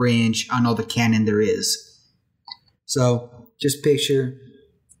infringe on all the canon there is. So, just picture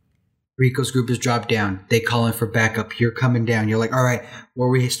Rico's group is dropped down. They call in for backup. You're coming down. You're like, all right, where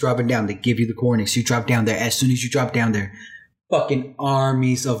are we dropping down? They give you the coordinates. You drop down there. As soon as you drop down there, fucking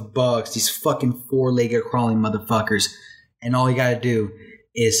armies of bugs, these fucking four-legged crawling motherfuckers. And all you gotta do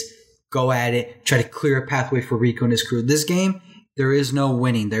is go at it, try to clear a pathway for Rico and his crew. This game, there is no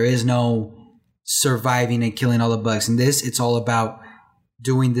winning. There is no surviving and killing all the bugs. In this, it's all about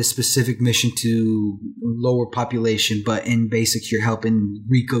doing this specific mission to lower population. But in basics, you're helping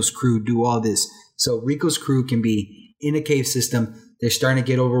Rico's crew do all this. So Rico's crew can be in a cave system. They're starting to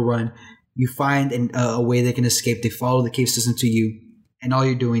get overrun. You find a way they can escape. They follow the cave system to you. And all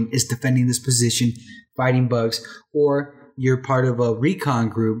you're doing is defending this position, fighting bugs. Or you're part of a recon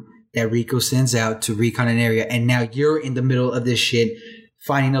group that Rico sends out to recon an area, and now you're in the middle of this shit,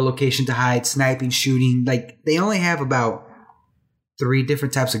 finding a location to hide, sniping, shooting. Like, they only have about 3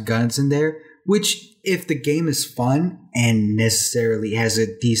 different types of guns in there, which, if the game is fun and necessarily has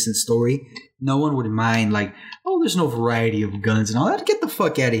a decent story, no one would mind, like, oh, there's no variety of guns and all that. Get the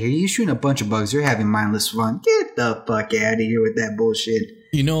fuck out of here. You're shooting a bunch of bugs. You're having mindless fun. Get the fuck out of here with that bullshit.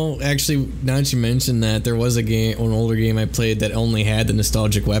 You know, actually, now that you mentioned that, there was an older game I played that only had the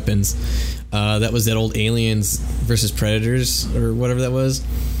nostalgic weapons. That was that old Aliens versus Predators or whatever that was.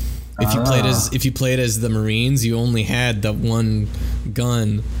 If you played as the Marines, you only had the one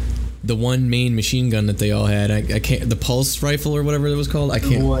gun, the one main machine gun that they all had. I can't, the pulse rifle or whatever it was called. I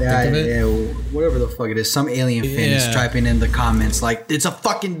can't think of it. Yeah, whatever the fuck it is. Some alien fan is typing in the comments like, it's a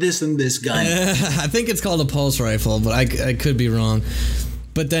fucking this and this gun. I think it's called a pulse rifle, but I could be wrong.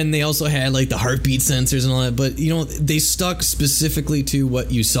 But then they also had like the heartbeat sensors and all that. But, you know, they stuck specifically to what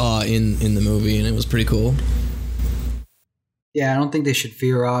you saw in the movie, and it was pretty cool. Yeah, I don't think they should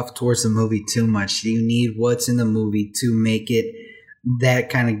veer off towards the movie too much. You need what's in the movie to make it that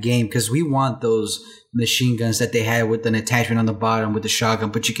kind of game, because we want those machine guns that they had with an attachment on the bottom with the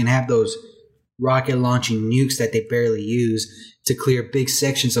shotgun, but you can have those rocket launching nukes that they barely use to clear big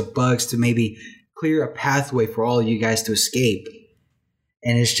sections of bugs, to maybe clear a pathway for all of you guys to escape.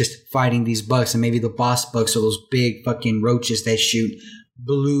 And it's just fighting these bugs, and maybe the boss bugs are those big fucking roaches that shoot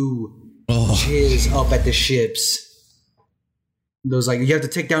blue jizz up at the ships. Those, like, you have to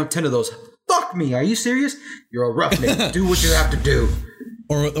take down 10 of those. Fuck me, are you serious? You're a roughneck. Do what you have to do.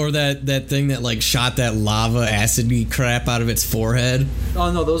 Or that thing that like shot that lava acidy crap out of its forehead.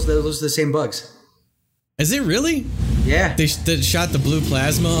 Oh no, those are the same bugs. Is it really? Yeah. They shot the blue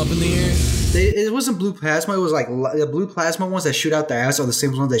plasma up in the air? It wasn't blue plasma. It was like the blue plasma ones that shoot out their ass are the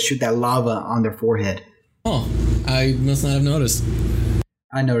same ones that shoot that lava on their forehead. Oh, I must not have noticed.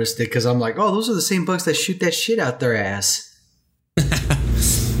 I noticed it because I'm like, oh, those are the same bugs that shoot that shit out their ass.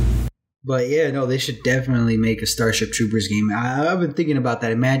 But yeah, no, they should definitely make a Starship Troopers game. I've been thinking about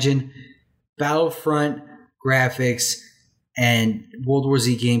that. Imagine Battlefront graphics and World War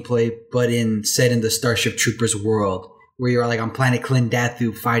Z gameplay, but set in the Starship Troopers world, where you're like on planet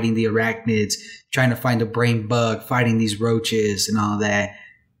Klindathu fighting the arachnids, trying to find a brain bug, fighting these roaches and all that.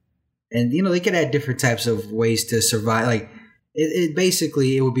 And, you know, they could add different types of ways to survive. Like, it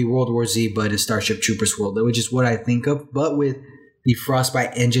basically, it would be World War Z, but in Starship Troopers world, which is what I think of, but with the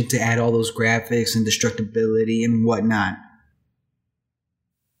Frostbite engine to add all those graphics and destructibility and whatnot.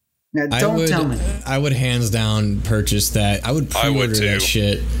 Now, don't tell me. I would hands down purchase that. I would pre-order that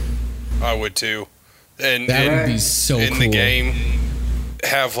shit. I would too. And that would be so cool. In the game,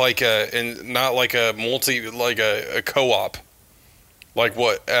 have like not like a multi, like a co-op, like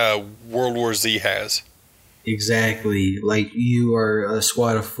what World War Z has. Exactly. Like, you are a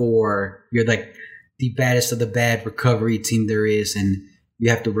squad of 4. You're like the baddest of the bad recovery team there is, and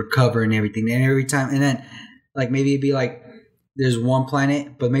you have to recover and everything. And every time, and then like maybe it'd be like there's one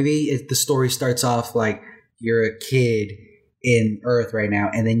planet, but maybe if the story starts off like you're a kid in Earth right now,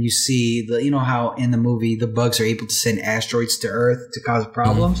 and then you see you know how in the movie the bugs are able to send asteroids to Earth to cause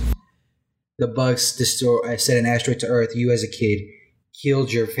problems. Mm-hmm. The bugs sent an asteroid to Earth. You as a kid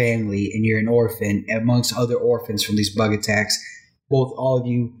killed your family, and you're an orphan amongst other orphans from these bug attacks. All of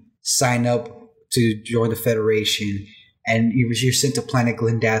you sign up to join the Federation, and you're sent to planet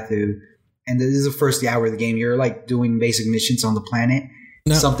Glendathu. And this is the first hour of the game. You're like doing basic missions on the planet.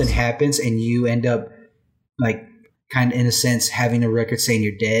 No. Something happens, and you end up like kind of in a sense having a record saying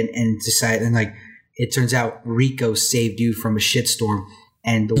you're dead, and like it turns out Rico saved you from a shitstorm,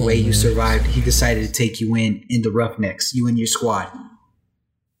 and the way you survived, he decided to take you in the Roughnecks, you and your squad.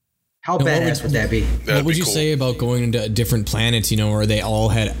 How badass would that be? What would you say about going into different planets, where they all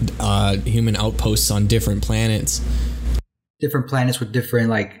had human outposts on different planets? Different planets with different,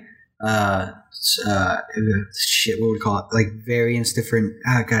 like, what would we call it? Like, variants, different,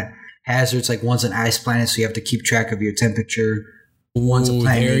 hazards. Like, one's an ice planet, so you have to keep track of your temperature. One's a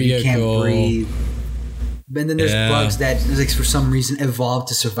planet where you can't breathe. And then there's bugs that, like, for some reason, evolved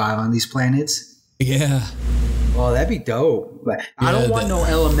to survive on these planets. Yeah. Oh, that'd be dope. But I don't want no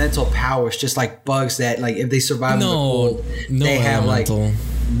elemental powers, just like bugs that, like, if they survive in the cold, they have elemental. Like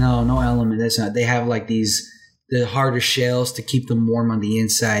no element. That's not. They have like the harder shells to keep them warm on the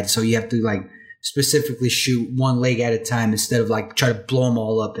inside. So you have to like specifically shoot one leg at a time instead of like try to blow them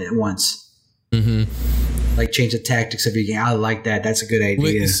all up at once. Mm-hmm. Like change the tactics of your game. I like that. That's a good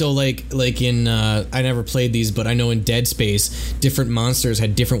idea. So like in I never played these, but I know in Dead Space, different monsters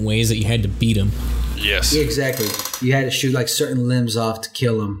had different ways that you had to beat them. Yes. Yeah, exactly. You had to shoot like certain limbs off to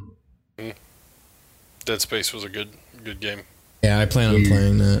kill them. Dead Space was a good game. Yeah, I plan on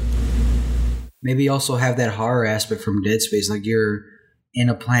playing that. Maybe also have that horror aspect from Dead Space. Like you're in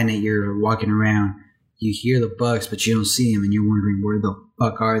a planet, you're walking around, you hear the bugs, but you don't see them, and you're wondering where the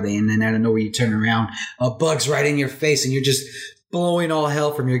fuck are they? And then out of nowhere, you turn around, a bug's right in your face, and you're just blowing all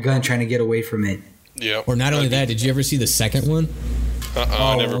hell from your gun trying to get away from it. Yeah. Or not only that, did you ever see the second one?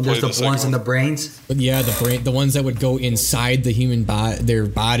 I never played there's the ones in the brains. But yeah, the ones that would go inside the human their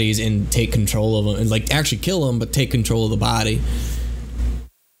bodies and take control of them, and like actually kill them, but take control of the body.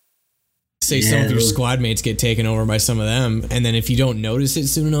 Say some of your squad mates get taken over by some of them, and then if you don't notice it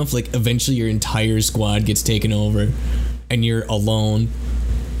soon enough, like eventually your entire squad gets taken over, and you're alone.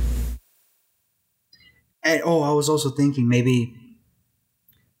 And I was also thinking maybe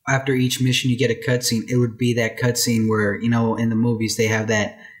after each mission you get a cutscene. It would be that cutscene where in the movies they have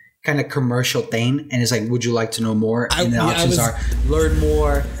that kind of commercial thing, and it's like, would you like to know more? And the options are learn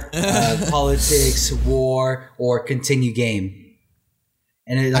more, politics, war, or continue game.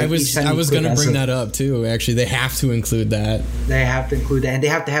 And I was going to bring that up too. Actually, they have to include that. They have to include that, and they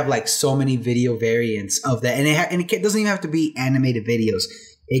have to have like so many video variants of that. And it doesn't even have to be animated videos.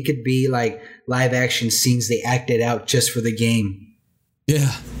 It could be like live action scenes they acted out just for the game.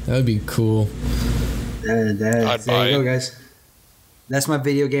 Yeah, that would be cool. There you go, guys. That's my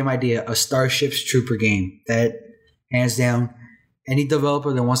video game idea: a Starships Trooper game. That hands down. Any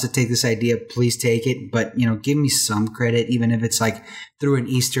developer that wants to take this idea, please take it. But, give me some credit, even if it's like through an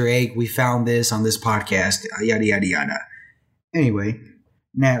Easter egg. We found this on this podcast, yada, yada, yada. Anyway,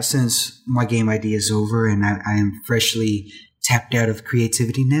 now since my game idea is over and I am freshly tapped out of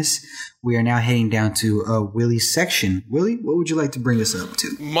creativityness, we are now heading down to Willie's section. Willie, what would you like to bring us up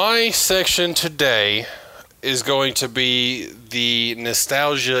to? My section today is going to be the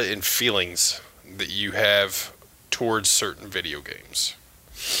nostalgia and feelings that you have towards certain video games.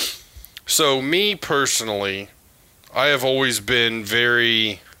 So me personally, I have always been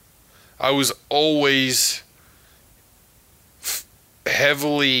I was always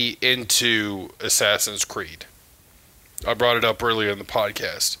heavily into Assassin's Creed. I brought it up earlier in the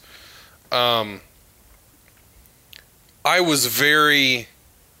podcast. I was very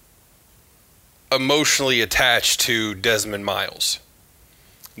emotionally attached to Desmond Miles.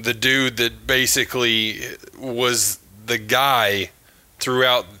 The dude that basically was the guy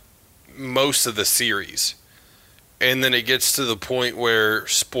throughout most of the series. And then it gets to the point where,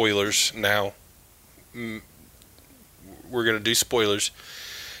 spoilers now, we're going to do spoilers,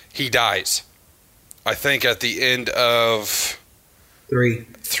 he dies. I think at the end of three,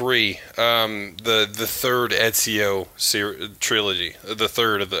 the third Ezio trilogy, the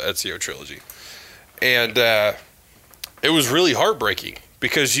third of the Ezio trilogy. And it was really heartbreaking,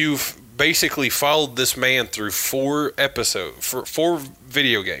 because you've basically followed this man through 4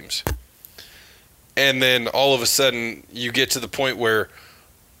 video games. And then all of a sudden you get to the point where,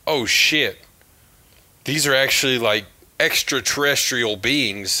 oh shit, these are actually like extraterrestrial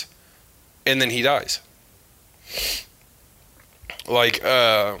beings, and then he dies. Like,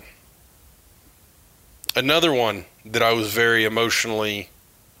 another one that I was very emotionally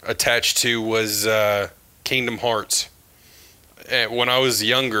attached to was Kingdom Hearts. When I was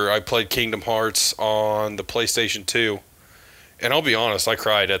younger, I played Kingdom Hearts on the PlayStation 2. And I'll be honest, I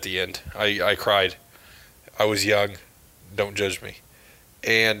cried at the end. I cried. I was young. Don't judge me.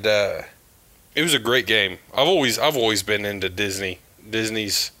 And it was a great game. I've always been into Disney.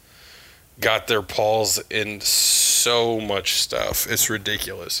 Disney's got their paws in so much stuff. It's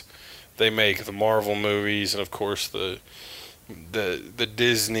ridiculous. They make the Marvel movies, and of course the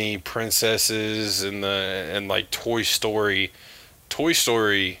Disney princesses, and like Toy Story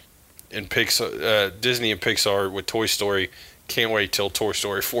and Pixar, Disney and Pixar with Toy Story. Can't wait till Toy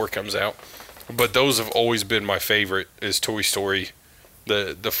Story 4 comes out. But those have always been my favorite. Is Toy Story,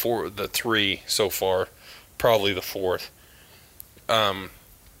 the 3 so far, probably the 4th.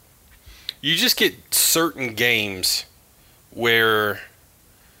 You just get certain games where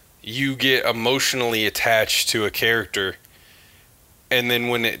you get emotionally attached to a character, and then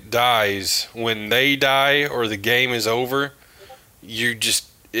when they die or the game is over, you just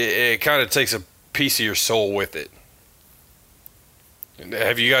it kind of takes a piece of your soul with it.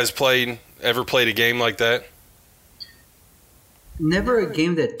 Have you guys ever played a game like that? Never a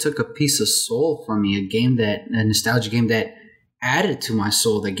game that took a piece of soul from me. A nostalgia game that added to my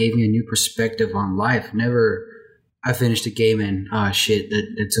soul, that gave me a new perspective on life. Never. I finished a game and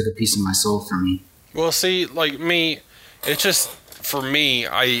that took a piece of my soul from me. Well, see, like me, it's just for me.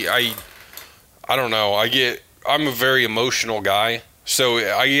 I don't know. I'm a very emotional guy, so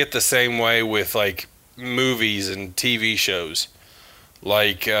I get the same way with like movies and TV shows.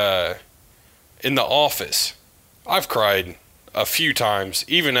 Like in The Office, I've cried a few times,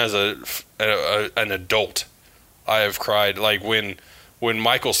 even as an adult. I have cried, like when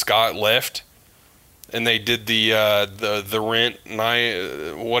Michael Scott left, and they did the rent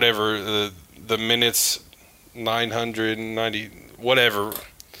the minutes 990 whatever.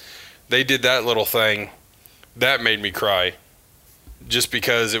 They did that little thing. That made me cry, just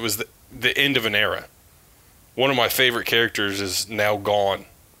because it was the end of an era. One of my favorite characters is now gone,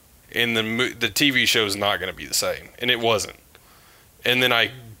 and the TV show is not going to be the same, and it wasn't. And then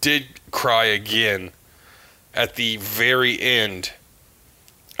I did cry again at the very end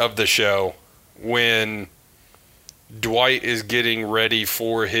of the show when Dwight is getting ready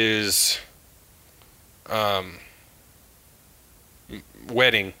for his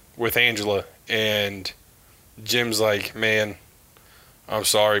wedding with Angela, and Jim's like, "Man, I'm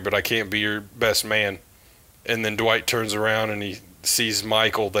sorry, but I can't be your best man." And then Dwight turns around and he sees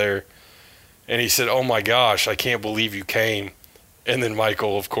Michael there, and he said, "Oh my gosh, I can't believe you came." And then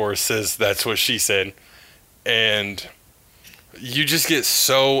Michael, of course, says, "That's what she said." And you just get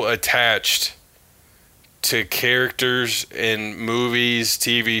so attached to characters in movies,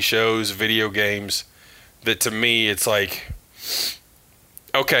 TV shows, video games, that to me it's like,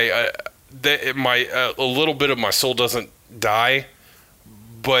 okay, a little bit of my soul doesn't die,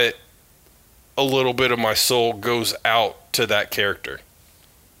 but a little bit of my soul goes out to that character.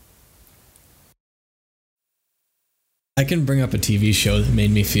 I can bring up a TV show that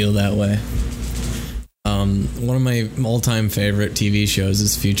made me feel that way. One of my all-time favorite TV shows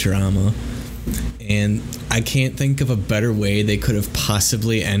is Futurama, and I can't think of a better way they could have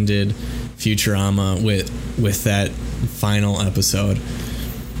possibly ended Futurama with that final episode.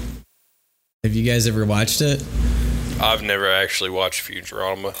 Have you guys ever watched it? I've never actually watched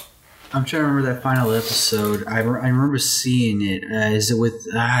Futurama. I'm trying to remember that final episode. I remember seeing it. Is it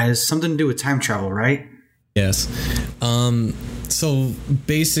with has something to do with time travel, right? Yes. So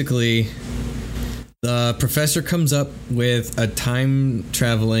basically, the professor comes up with a time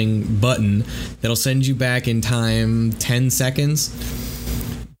traveling button that'll send you back in time 10 seconds,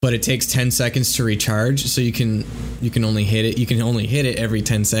 but it takes 10 seconds to recharge. So you can only hit it. You can only hit it every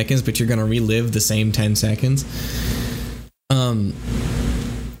 10 seconds, but you're going to relive the same 10 seconds.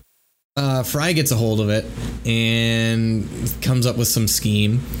 Fry gets a hold of it and comes up with some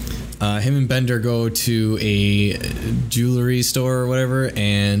scheme. Him and Bender go to a jewelry store or whatever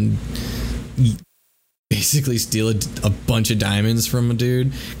and basically steal a bunch of diamonds from a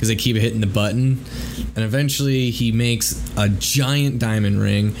dude because they keep hitting the button. And eventually he makes a giant diamond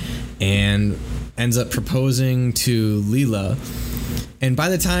ring and ends up proposing to Leela. And by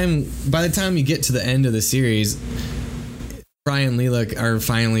the time you get to the end of the series, Fry and Leela are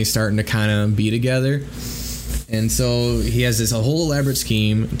finally starting to kind of be together. And so he has this whole elaborate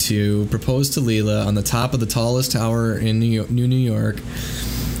scheme to propose to Leela on the top of the tallest tower in New York.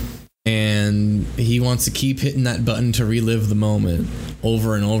 and he wants to keep hitting that button to relive the moment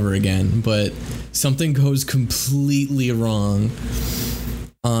over and over again, but something goes completely wrong,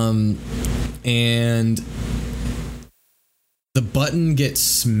 and the button gets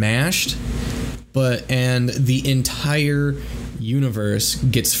smashed, and the entire universe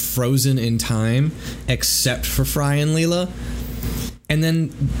gets frozen in time except for Fry and Leela. And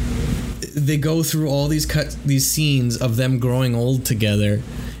then they go through all these scenes of them growing old together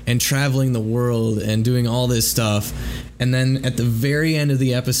and traveling the world and doing all this stuff. And then at the very end of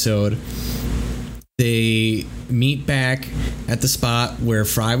the episode, they meet back at the spot where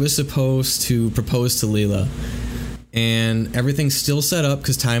Fry was supposed to propose to Leela. And everything's still set up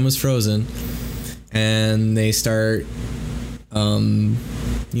because time was frozen. And they start,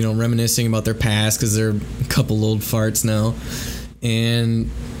 reminiscing about their past because they're a couple old farts now. And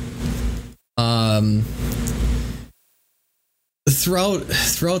throughout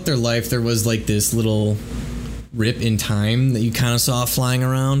their life, there was like this little rip in time that you kind of saw flying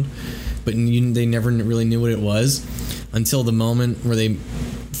around, but they never really knew what it was until the moment where they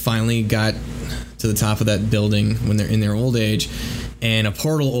finally got to the top of that building when they're in their old age, and a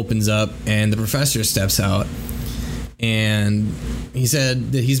portal opens up and the professor steps out, and he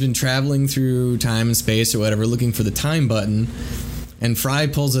said that he's been traveling through time and space or whatever looking for the time button, and Fry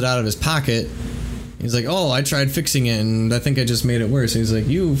pulls it out of his pocket. He's like, oh, I tried fixing it and I think I just made it worse. And he's like,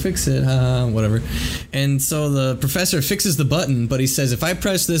 you fix it, whatever. And so the professor fixes the button, but he says, if I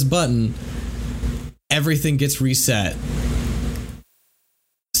press this button, everything gets reset.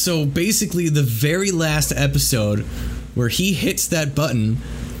 So basically the very last episode where he hits that button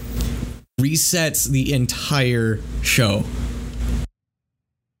resets the entire show.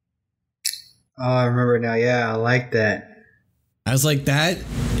 Oh, I remember now. Yeah, I like that. I was like, that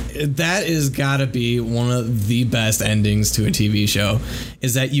is gotta be one of the best endings to a TV show,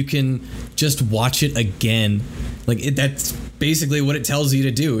 is that you can just watch it again. That's basically what it tells you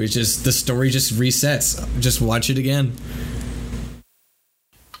to do. It's just the story just resets. Just watch it again.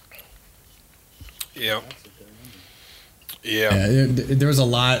 Yeah. There was a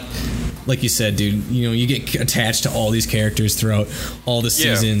lot, like you said, dude. You get attached to all these characters throughout all the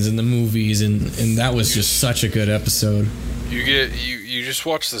seasons and the movies, and that was just such a good episode. You just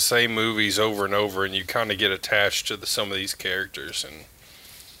watch the same movies over and over, and you kind of get attached to some of these characters, and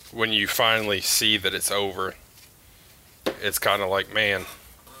when you finally see that it's over, it's kind of like, man,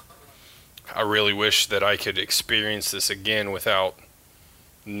 I really wish that I could experience this again without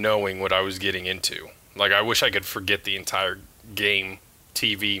knowing what I was getting into. Like, I wish I could forget the entire game,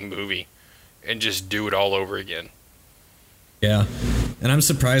 TV, movie, and just do it all over again. Yeah. And I'm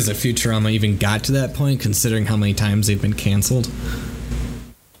surprised that Futurama even got to that point, considering how many times they've been canceled.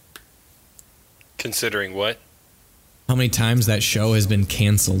 Considering what? How many times that show has been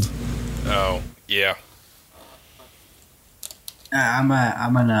canceled. Oh, yeah. I'm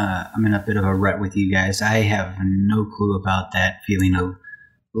in a bit of a rut with you guys. I have no clue about that feeling of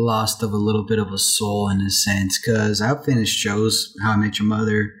lost of a little bit of a soul in a sense, because I've finished shows, How I Met Your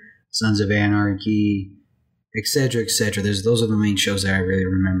Mother, Sons of Anarchy, etc., etc. Those are the main shows that I really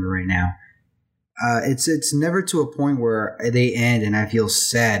remember right now. It's never to a point where they end and I feel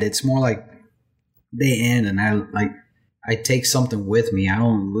sad. It's more like they end and I take something with me. I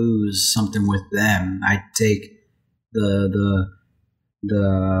don't lose something with them. I take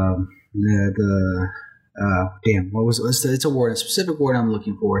it's a word, a specific word I'm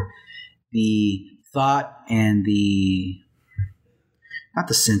looking for. The thought and not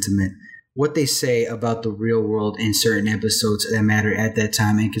the sentiment, what they say about the real world in certain episodes that matter at that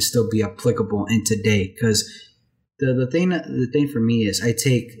time and can still be applicable in today. Because the thing for me is I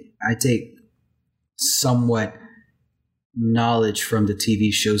take somewhat knowledge from the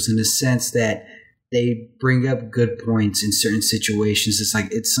TV shows in the sense that they bring up good points in certain situations. It's like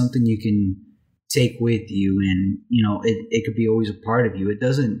it's something you can take with you, and it could be always a part of you.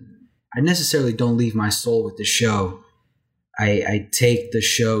 I necessarily don't leave my soul with the show. I take the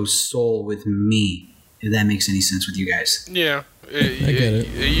show's soul with me, if that makes any sense with you guys. Yeah, I get it.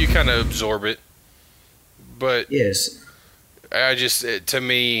 You kind of absorb it, but yes, to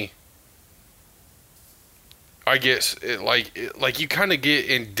me, I guess like you kind of get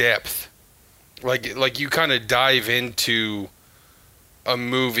in depth, like you kind of dive into a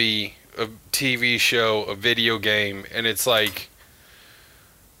movie, a TV show, a video game, and it's like,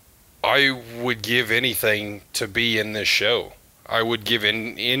 I would give anything to be in this show. I would give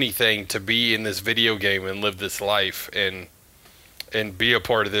anything to be in this video game and live this life and be a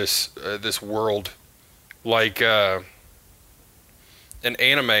part of this world. Like an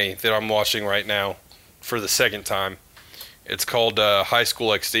anime that I'm watching right now for the second time. It's called High School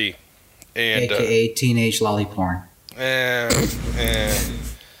XD. And AKA teenage lolly porn. That's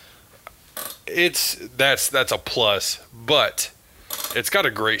a plus, but it's got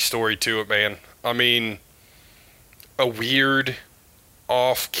a great story to it, man. I mean, a weird,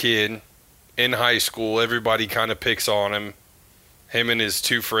 off kid in high school. Everybody kind of picks on him. Him and his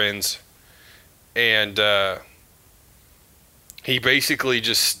two friends, and he basically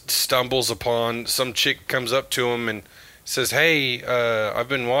just stumbles upon some chick comes up to him and says, "Hey, I've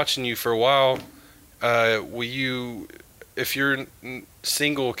been watching you for a while. Will you, if you're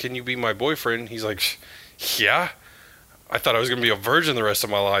single, can you be my boyfriend?" He's like, "Yeah, I thought I was gonna be a virgin the rest of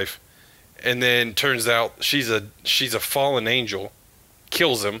my life." And then turns out she's a fallen angel,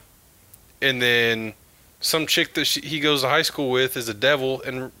 kills him, and then some chick that he goes to high school with is a devil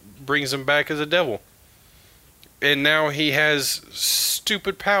and brings him back as a devil. And now he has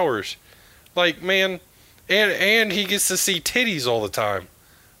stupid powers, like, man, and he gets to see titties all the time.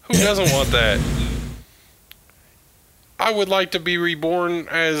 Who doesn't want that? I would like to be reborn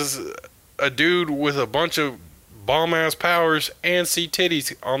as a dude with a bunch of bomb-ass powers and see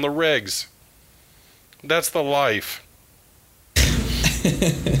titties on the regs. That's the life.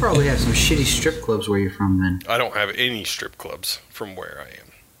 You probably have some shitty strip clubs where you're from then. I don't have any strip clubs from where I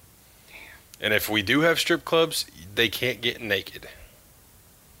am. And if we do have strip clubs, they can't get naked.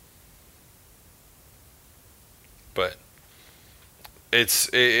 But it's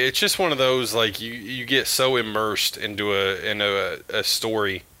just one of those, like, you get so immersed into a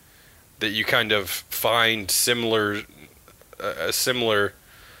story that you kind of find a similar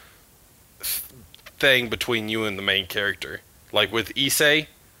thing between you and the main character. Like with Issei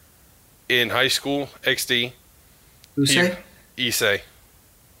in high school, XD. Issei? Issei.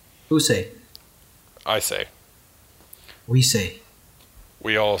 Who say? I say. We say.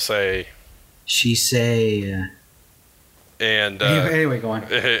 We all say. She say. And anyway, go on.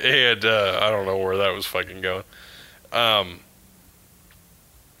 And I don't know where that was fucking going.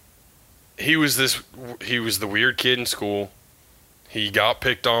 He was the weird kid in school. He got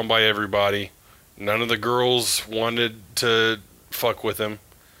picked on by everybody. None of the girls wanted to fuck with him.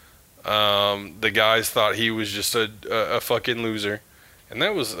 The guys thought he was just a fucking loser. And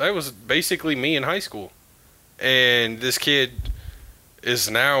that was basically me in high school. And this kid is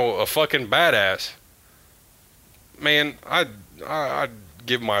now a fucking badass. Man, I'd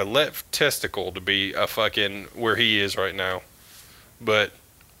give my left testicle to be a fucking where he is right now. But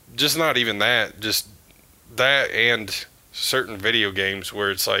just not even that. Just that and certain video games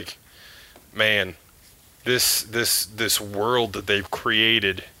where it's like, man, this world that they've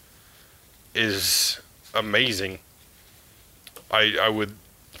created is amazing. I would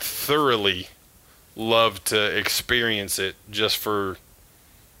thoroughly love to experience it just for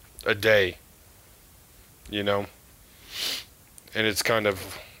a day, you know. And it's kind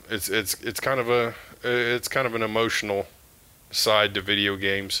of an emotional side to video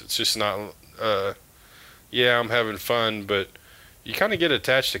games. It's just not yeah, I'm having fun, but you kind of get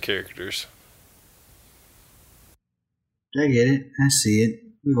attached to characters. I get it. I see it.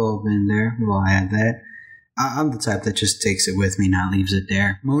 We've all been there. We've all had that. I'm the type that just takes it with me, not leaves it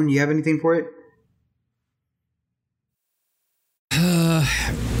there. Moon, you have anything for it?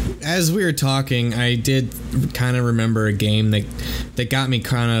 As we were talking, I did kind of remember a game that got me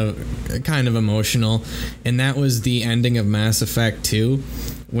kind of emotional, and that was the ending of Mass Effect 2,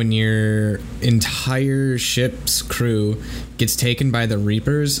 when your entire ship's crew gets taken by the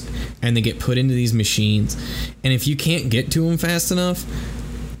Reapers and they get put into these machines, and if you can't get to them fast enough,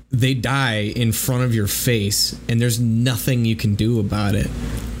 they die in front of your face, and there's nothing you can do about it.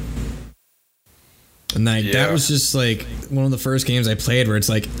 And that was just like one of the first games I played where it's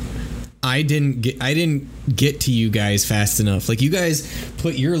like, I didn't get to you guys fast enough. Like, you guys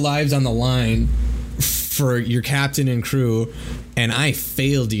put your lives on the line for your captain and crew, and I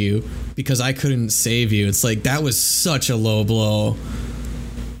failed you because I couldn't save you. It's like, that was such a low blow.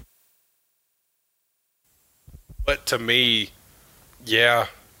 But to me, yeah,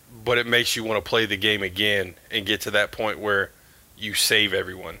 but it makes you want to play the game again and get to that point where you save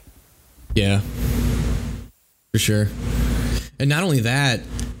everyone. Yeah, for sure. And not only that,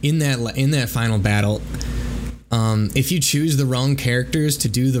 in that final battle, if you choose the wrong characters to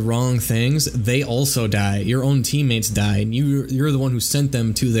do the wrong things, they also die. Your own teammates die, and you're the one who sent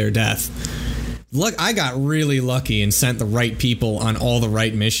them to their death. Look, I got really lucky and sent the right people on all the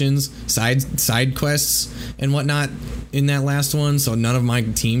right missions, side quests and whatnot in that last one, so none of my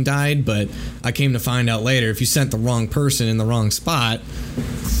team died, but I came to find out later, if you sent the wrong person in the wrong spot,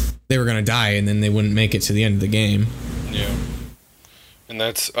 they were going to die, and then they wouldn't make it to the end of the game. Yeah. And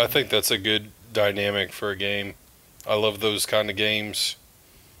I think that's a good dynamic for a game. I love those kind of games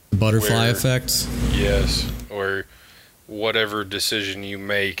Butterfly effect. Yes, or whatever decision you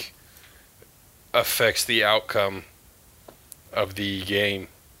make affects the outcome of the game.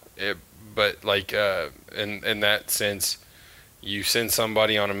 But like in that sense, you send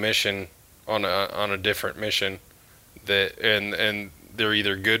somebody on a mission, on a different mission, that and they're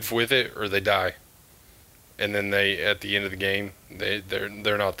either good with it or they die, and then they, at the end of the game,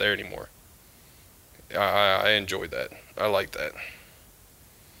 they're not there anymore. I enjoyed that. I like that.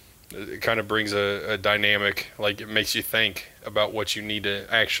 It kind of brings a dynamic, like it makes you think about what you need to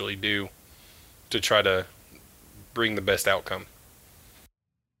actually do to try to bring the best outcome.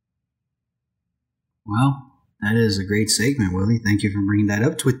 Well, that is a great segment, Willie. Thank you for bringing that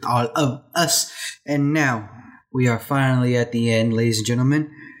up with all of us. And now we are finally at the end, ladies and gentlemen.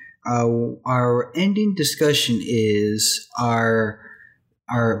 Our ending discussion is our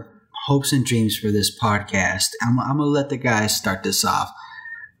hopes and dreams for this podcast. I'm gonna let the guys start this off.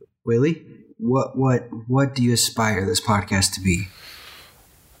 Willie, what do you aspire this podcast to be?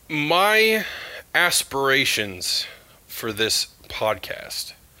 My aspirations for this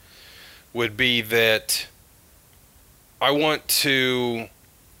podcast would be that I want to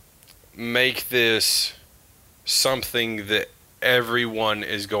make this something that everyone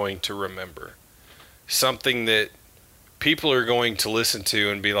is going to remember. Something that people are going to listen to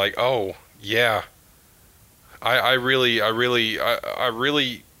and be like, oh, yeah, I really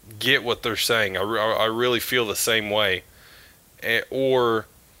get what they're saying. I really feel the same way. Or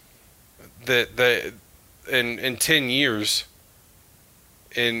that in 10 years,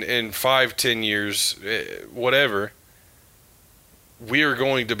 in 5-10 years, whatever, we are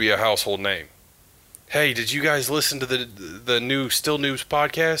going to be a household name. Hey, did you guys listen to the new Still Newbs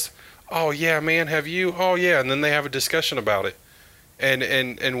podcast? Oh yeah, man, have you? Oh yeah, and then they have a discussion about it,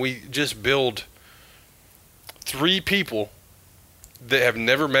 and we just build 3 people that have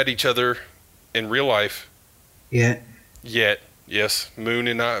never met each other in real life. Yet, yes.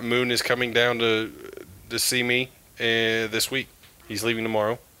 Moon is coming down to see me this week. He's leaving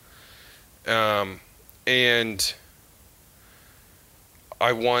tomorrow. And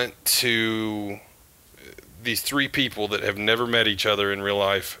I want these 3 people that have never met each other in real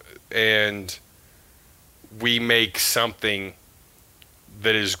life, and we make something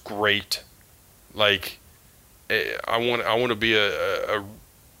that is great. Like, I want to be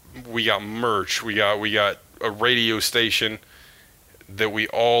we got merch, we got a radio station that we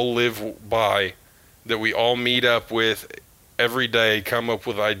all live by, that we all meet up with every day, come up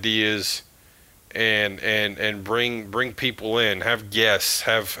with ideas, and bring people in, have guests,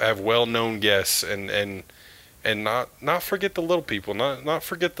 have well-known guests, and not forget the little people, not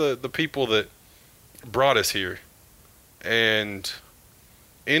forget the people that brought us here, and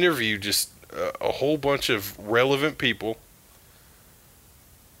interview just a whole bunch of relevant people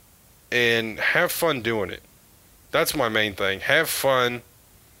and have fun doing it. That's my main thing. Have fun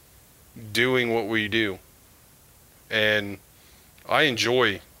doing what we do. And I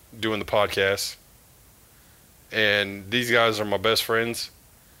enjoy doing the podcast. And these guys are my best friends.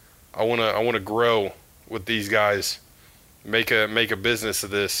 I want to grow with these guys, make a business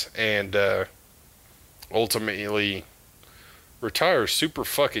of this, and ultimately retire super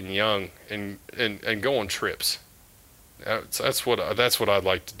fucking young and go on trips. That's what I'd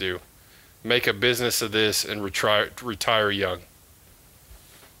like to do. Make a business of this and retire young.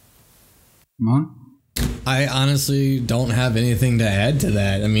 Mon? I honestly don't have anything to add to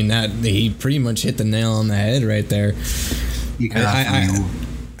that. I mean, that he pretty much hit the nail on the head right there.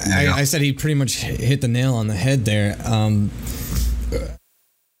 I said he pretty much hit the nail on the head there.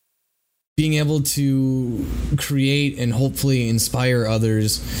 Being able to create and hopefully inspire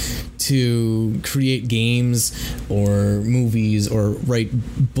others to create games or movies or write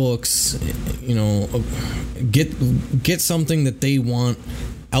books, get something that they want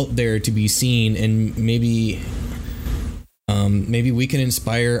out there to be seen, and maybe we can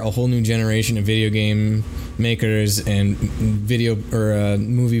inspire a whole new generation of video game makers and video or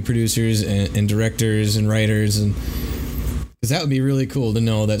movie producers and directors and writers, and because that would be really cool to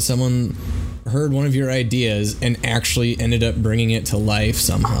know that someone heard one of your ideas and actually ended up bringing it to life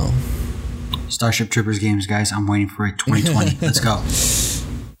somehow. Starship Troopers games, guys. I'm waiting for it. 2020. Let's go.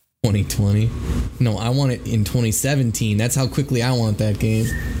 2020? No, I want it in 2017. That's how quickly I want that game.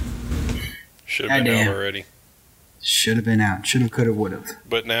 Should have been out already. Should have been out. Should have, could have, would have.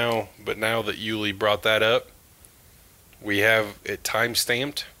 But now that Yuli brought that up, we have it time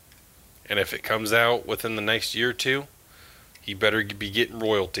stamped, and if it comes out within the next year or two, he better be getting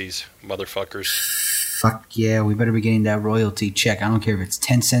royalties, motherfuckers. Fuck yeah, we better be getting that royalty check. I don't care if it's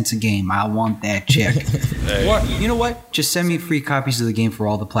 10 cents a game. I want that check. Hey. Or, you know what? Just send me free copies of the game for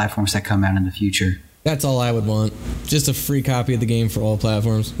all the platforms that come out in the future. That's all I would want. Just a free copy of the game for all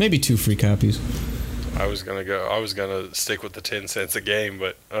platforms. Maybe 2 free copies. I was gonna stick with the 10 cents a game,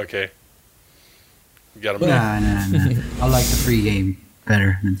 but okay. You got to. Nah. I like the free game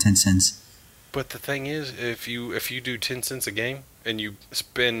better than 10 cents. But the thing is, if you do 10 cents a game and you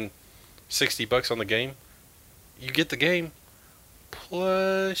spend $60 on the game, you get the game,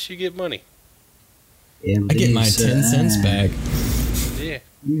 plus you get money. I get my 10 cents back. Yeah.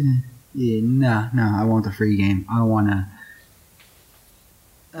 No, I want the free game. I don't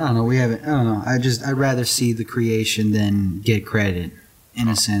know. I'd rather see the creation than get credit, in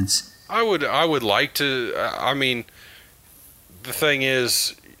a sense. I would like to. I mean, the thing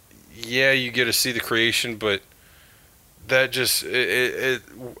is, yeah, you get to see the creation, but that just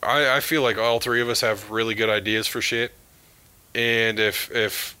I feel like all three of us have really good ideas for shit, and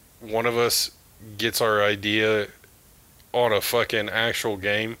if one of us gets our idea on a fucking actual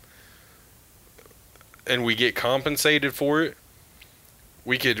game, and we get compensated for it,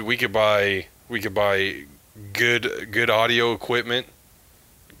 we could buy good audio equipment,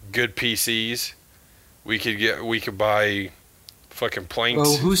 good PCs. We could buy fucking planks.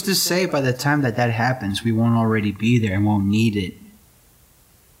 Well, who's to say by the time that happens, we won't already be there and won't need it?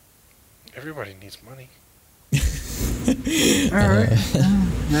 Everybody needs money. All right.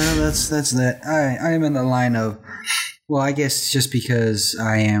 No, that's that. I am in the line of. Well, I guess just because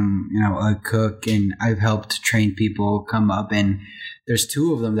I am, a cook and I've helped train people come up, and there's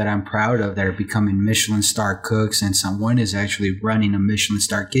 2 of them that I'm proud of that are becoming Michelin star cooks, and someone is actually running a Michelin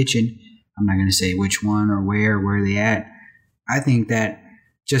star kitchen. I'm not going to say which one or where they at. I think that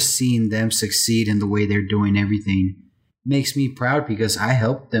just seeing them succeed in the way they're doing everything makes me proud because I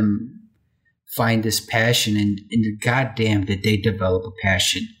helped them find this passion, and goddamn did they develop a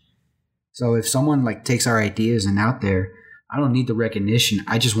passion. So if someone takes our ideas and out there, I don't need the recognition.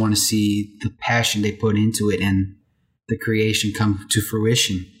 I just want to see the passion they put into it and the creation come to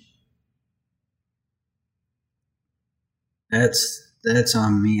fruition. That's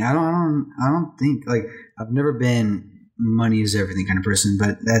on me. I don't think I've never been money is everything kind of person,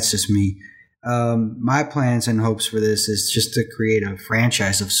 but that's just me. My plans and hopes for this is just to create a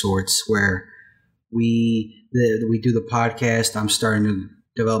franchise of sorts where we do the podcast. I'm starting to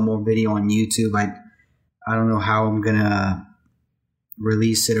develop more video on YouTube. I don't know how I'm gonna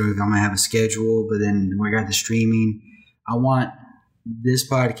release it or if I'm gonna have a schedule, but then we got the streaming. I want this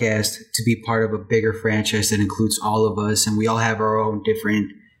podcast to be part of a bigger franchise that includes all of us, and we all have our own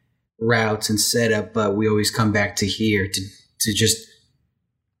different routes and setup, but we always come back to here to just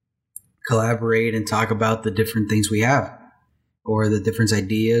collaborate and talk about the different things we have or the different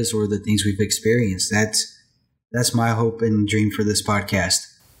ideas or the things we've experienced. That's my hope and dream for this podcast.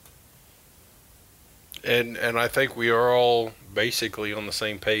 And I think we are all basically on the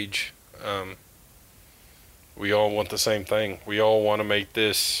same page. We all want the same thing. We all want to make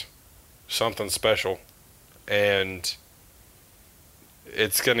this something special. And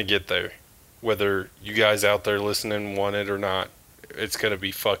it's going to get there. Whether you guys out there listening want it or not, it's going to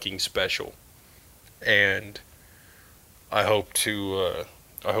be fucking special. And I hope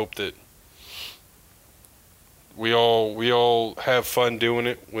that we all have fun doing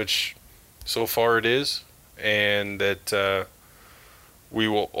it, which so far it is, and that we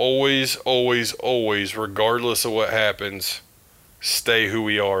will always, regardless of what happens, stay who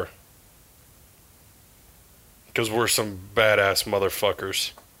we are. Because we're some badass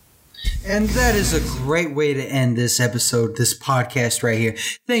motherfuckers. And that is a great way to end this episode, this podcast right here.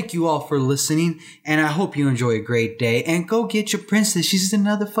 Thank you all for listening, and I hope you enjoy a great day. And go get your princess. She's in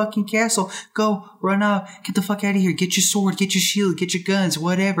another fucking castle. Go, run out, get the fuck out of here. Get your sword, get your shield, get your guns,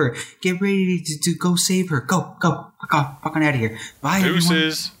 whatever. Get ready to go save her. Go, fuck on out of here. Bye,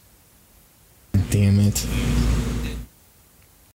 Deuces. everyone. Damn it.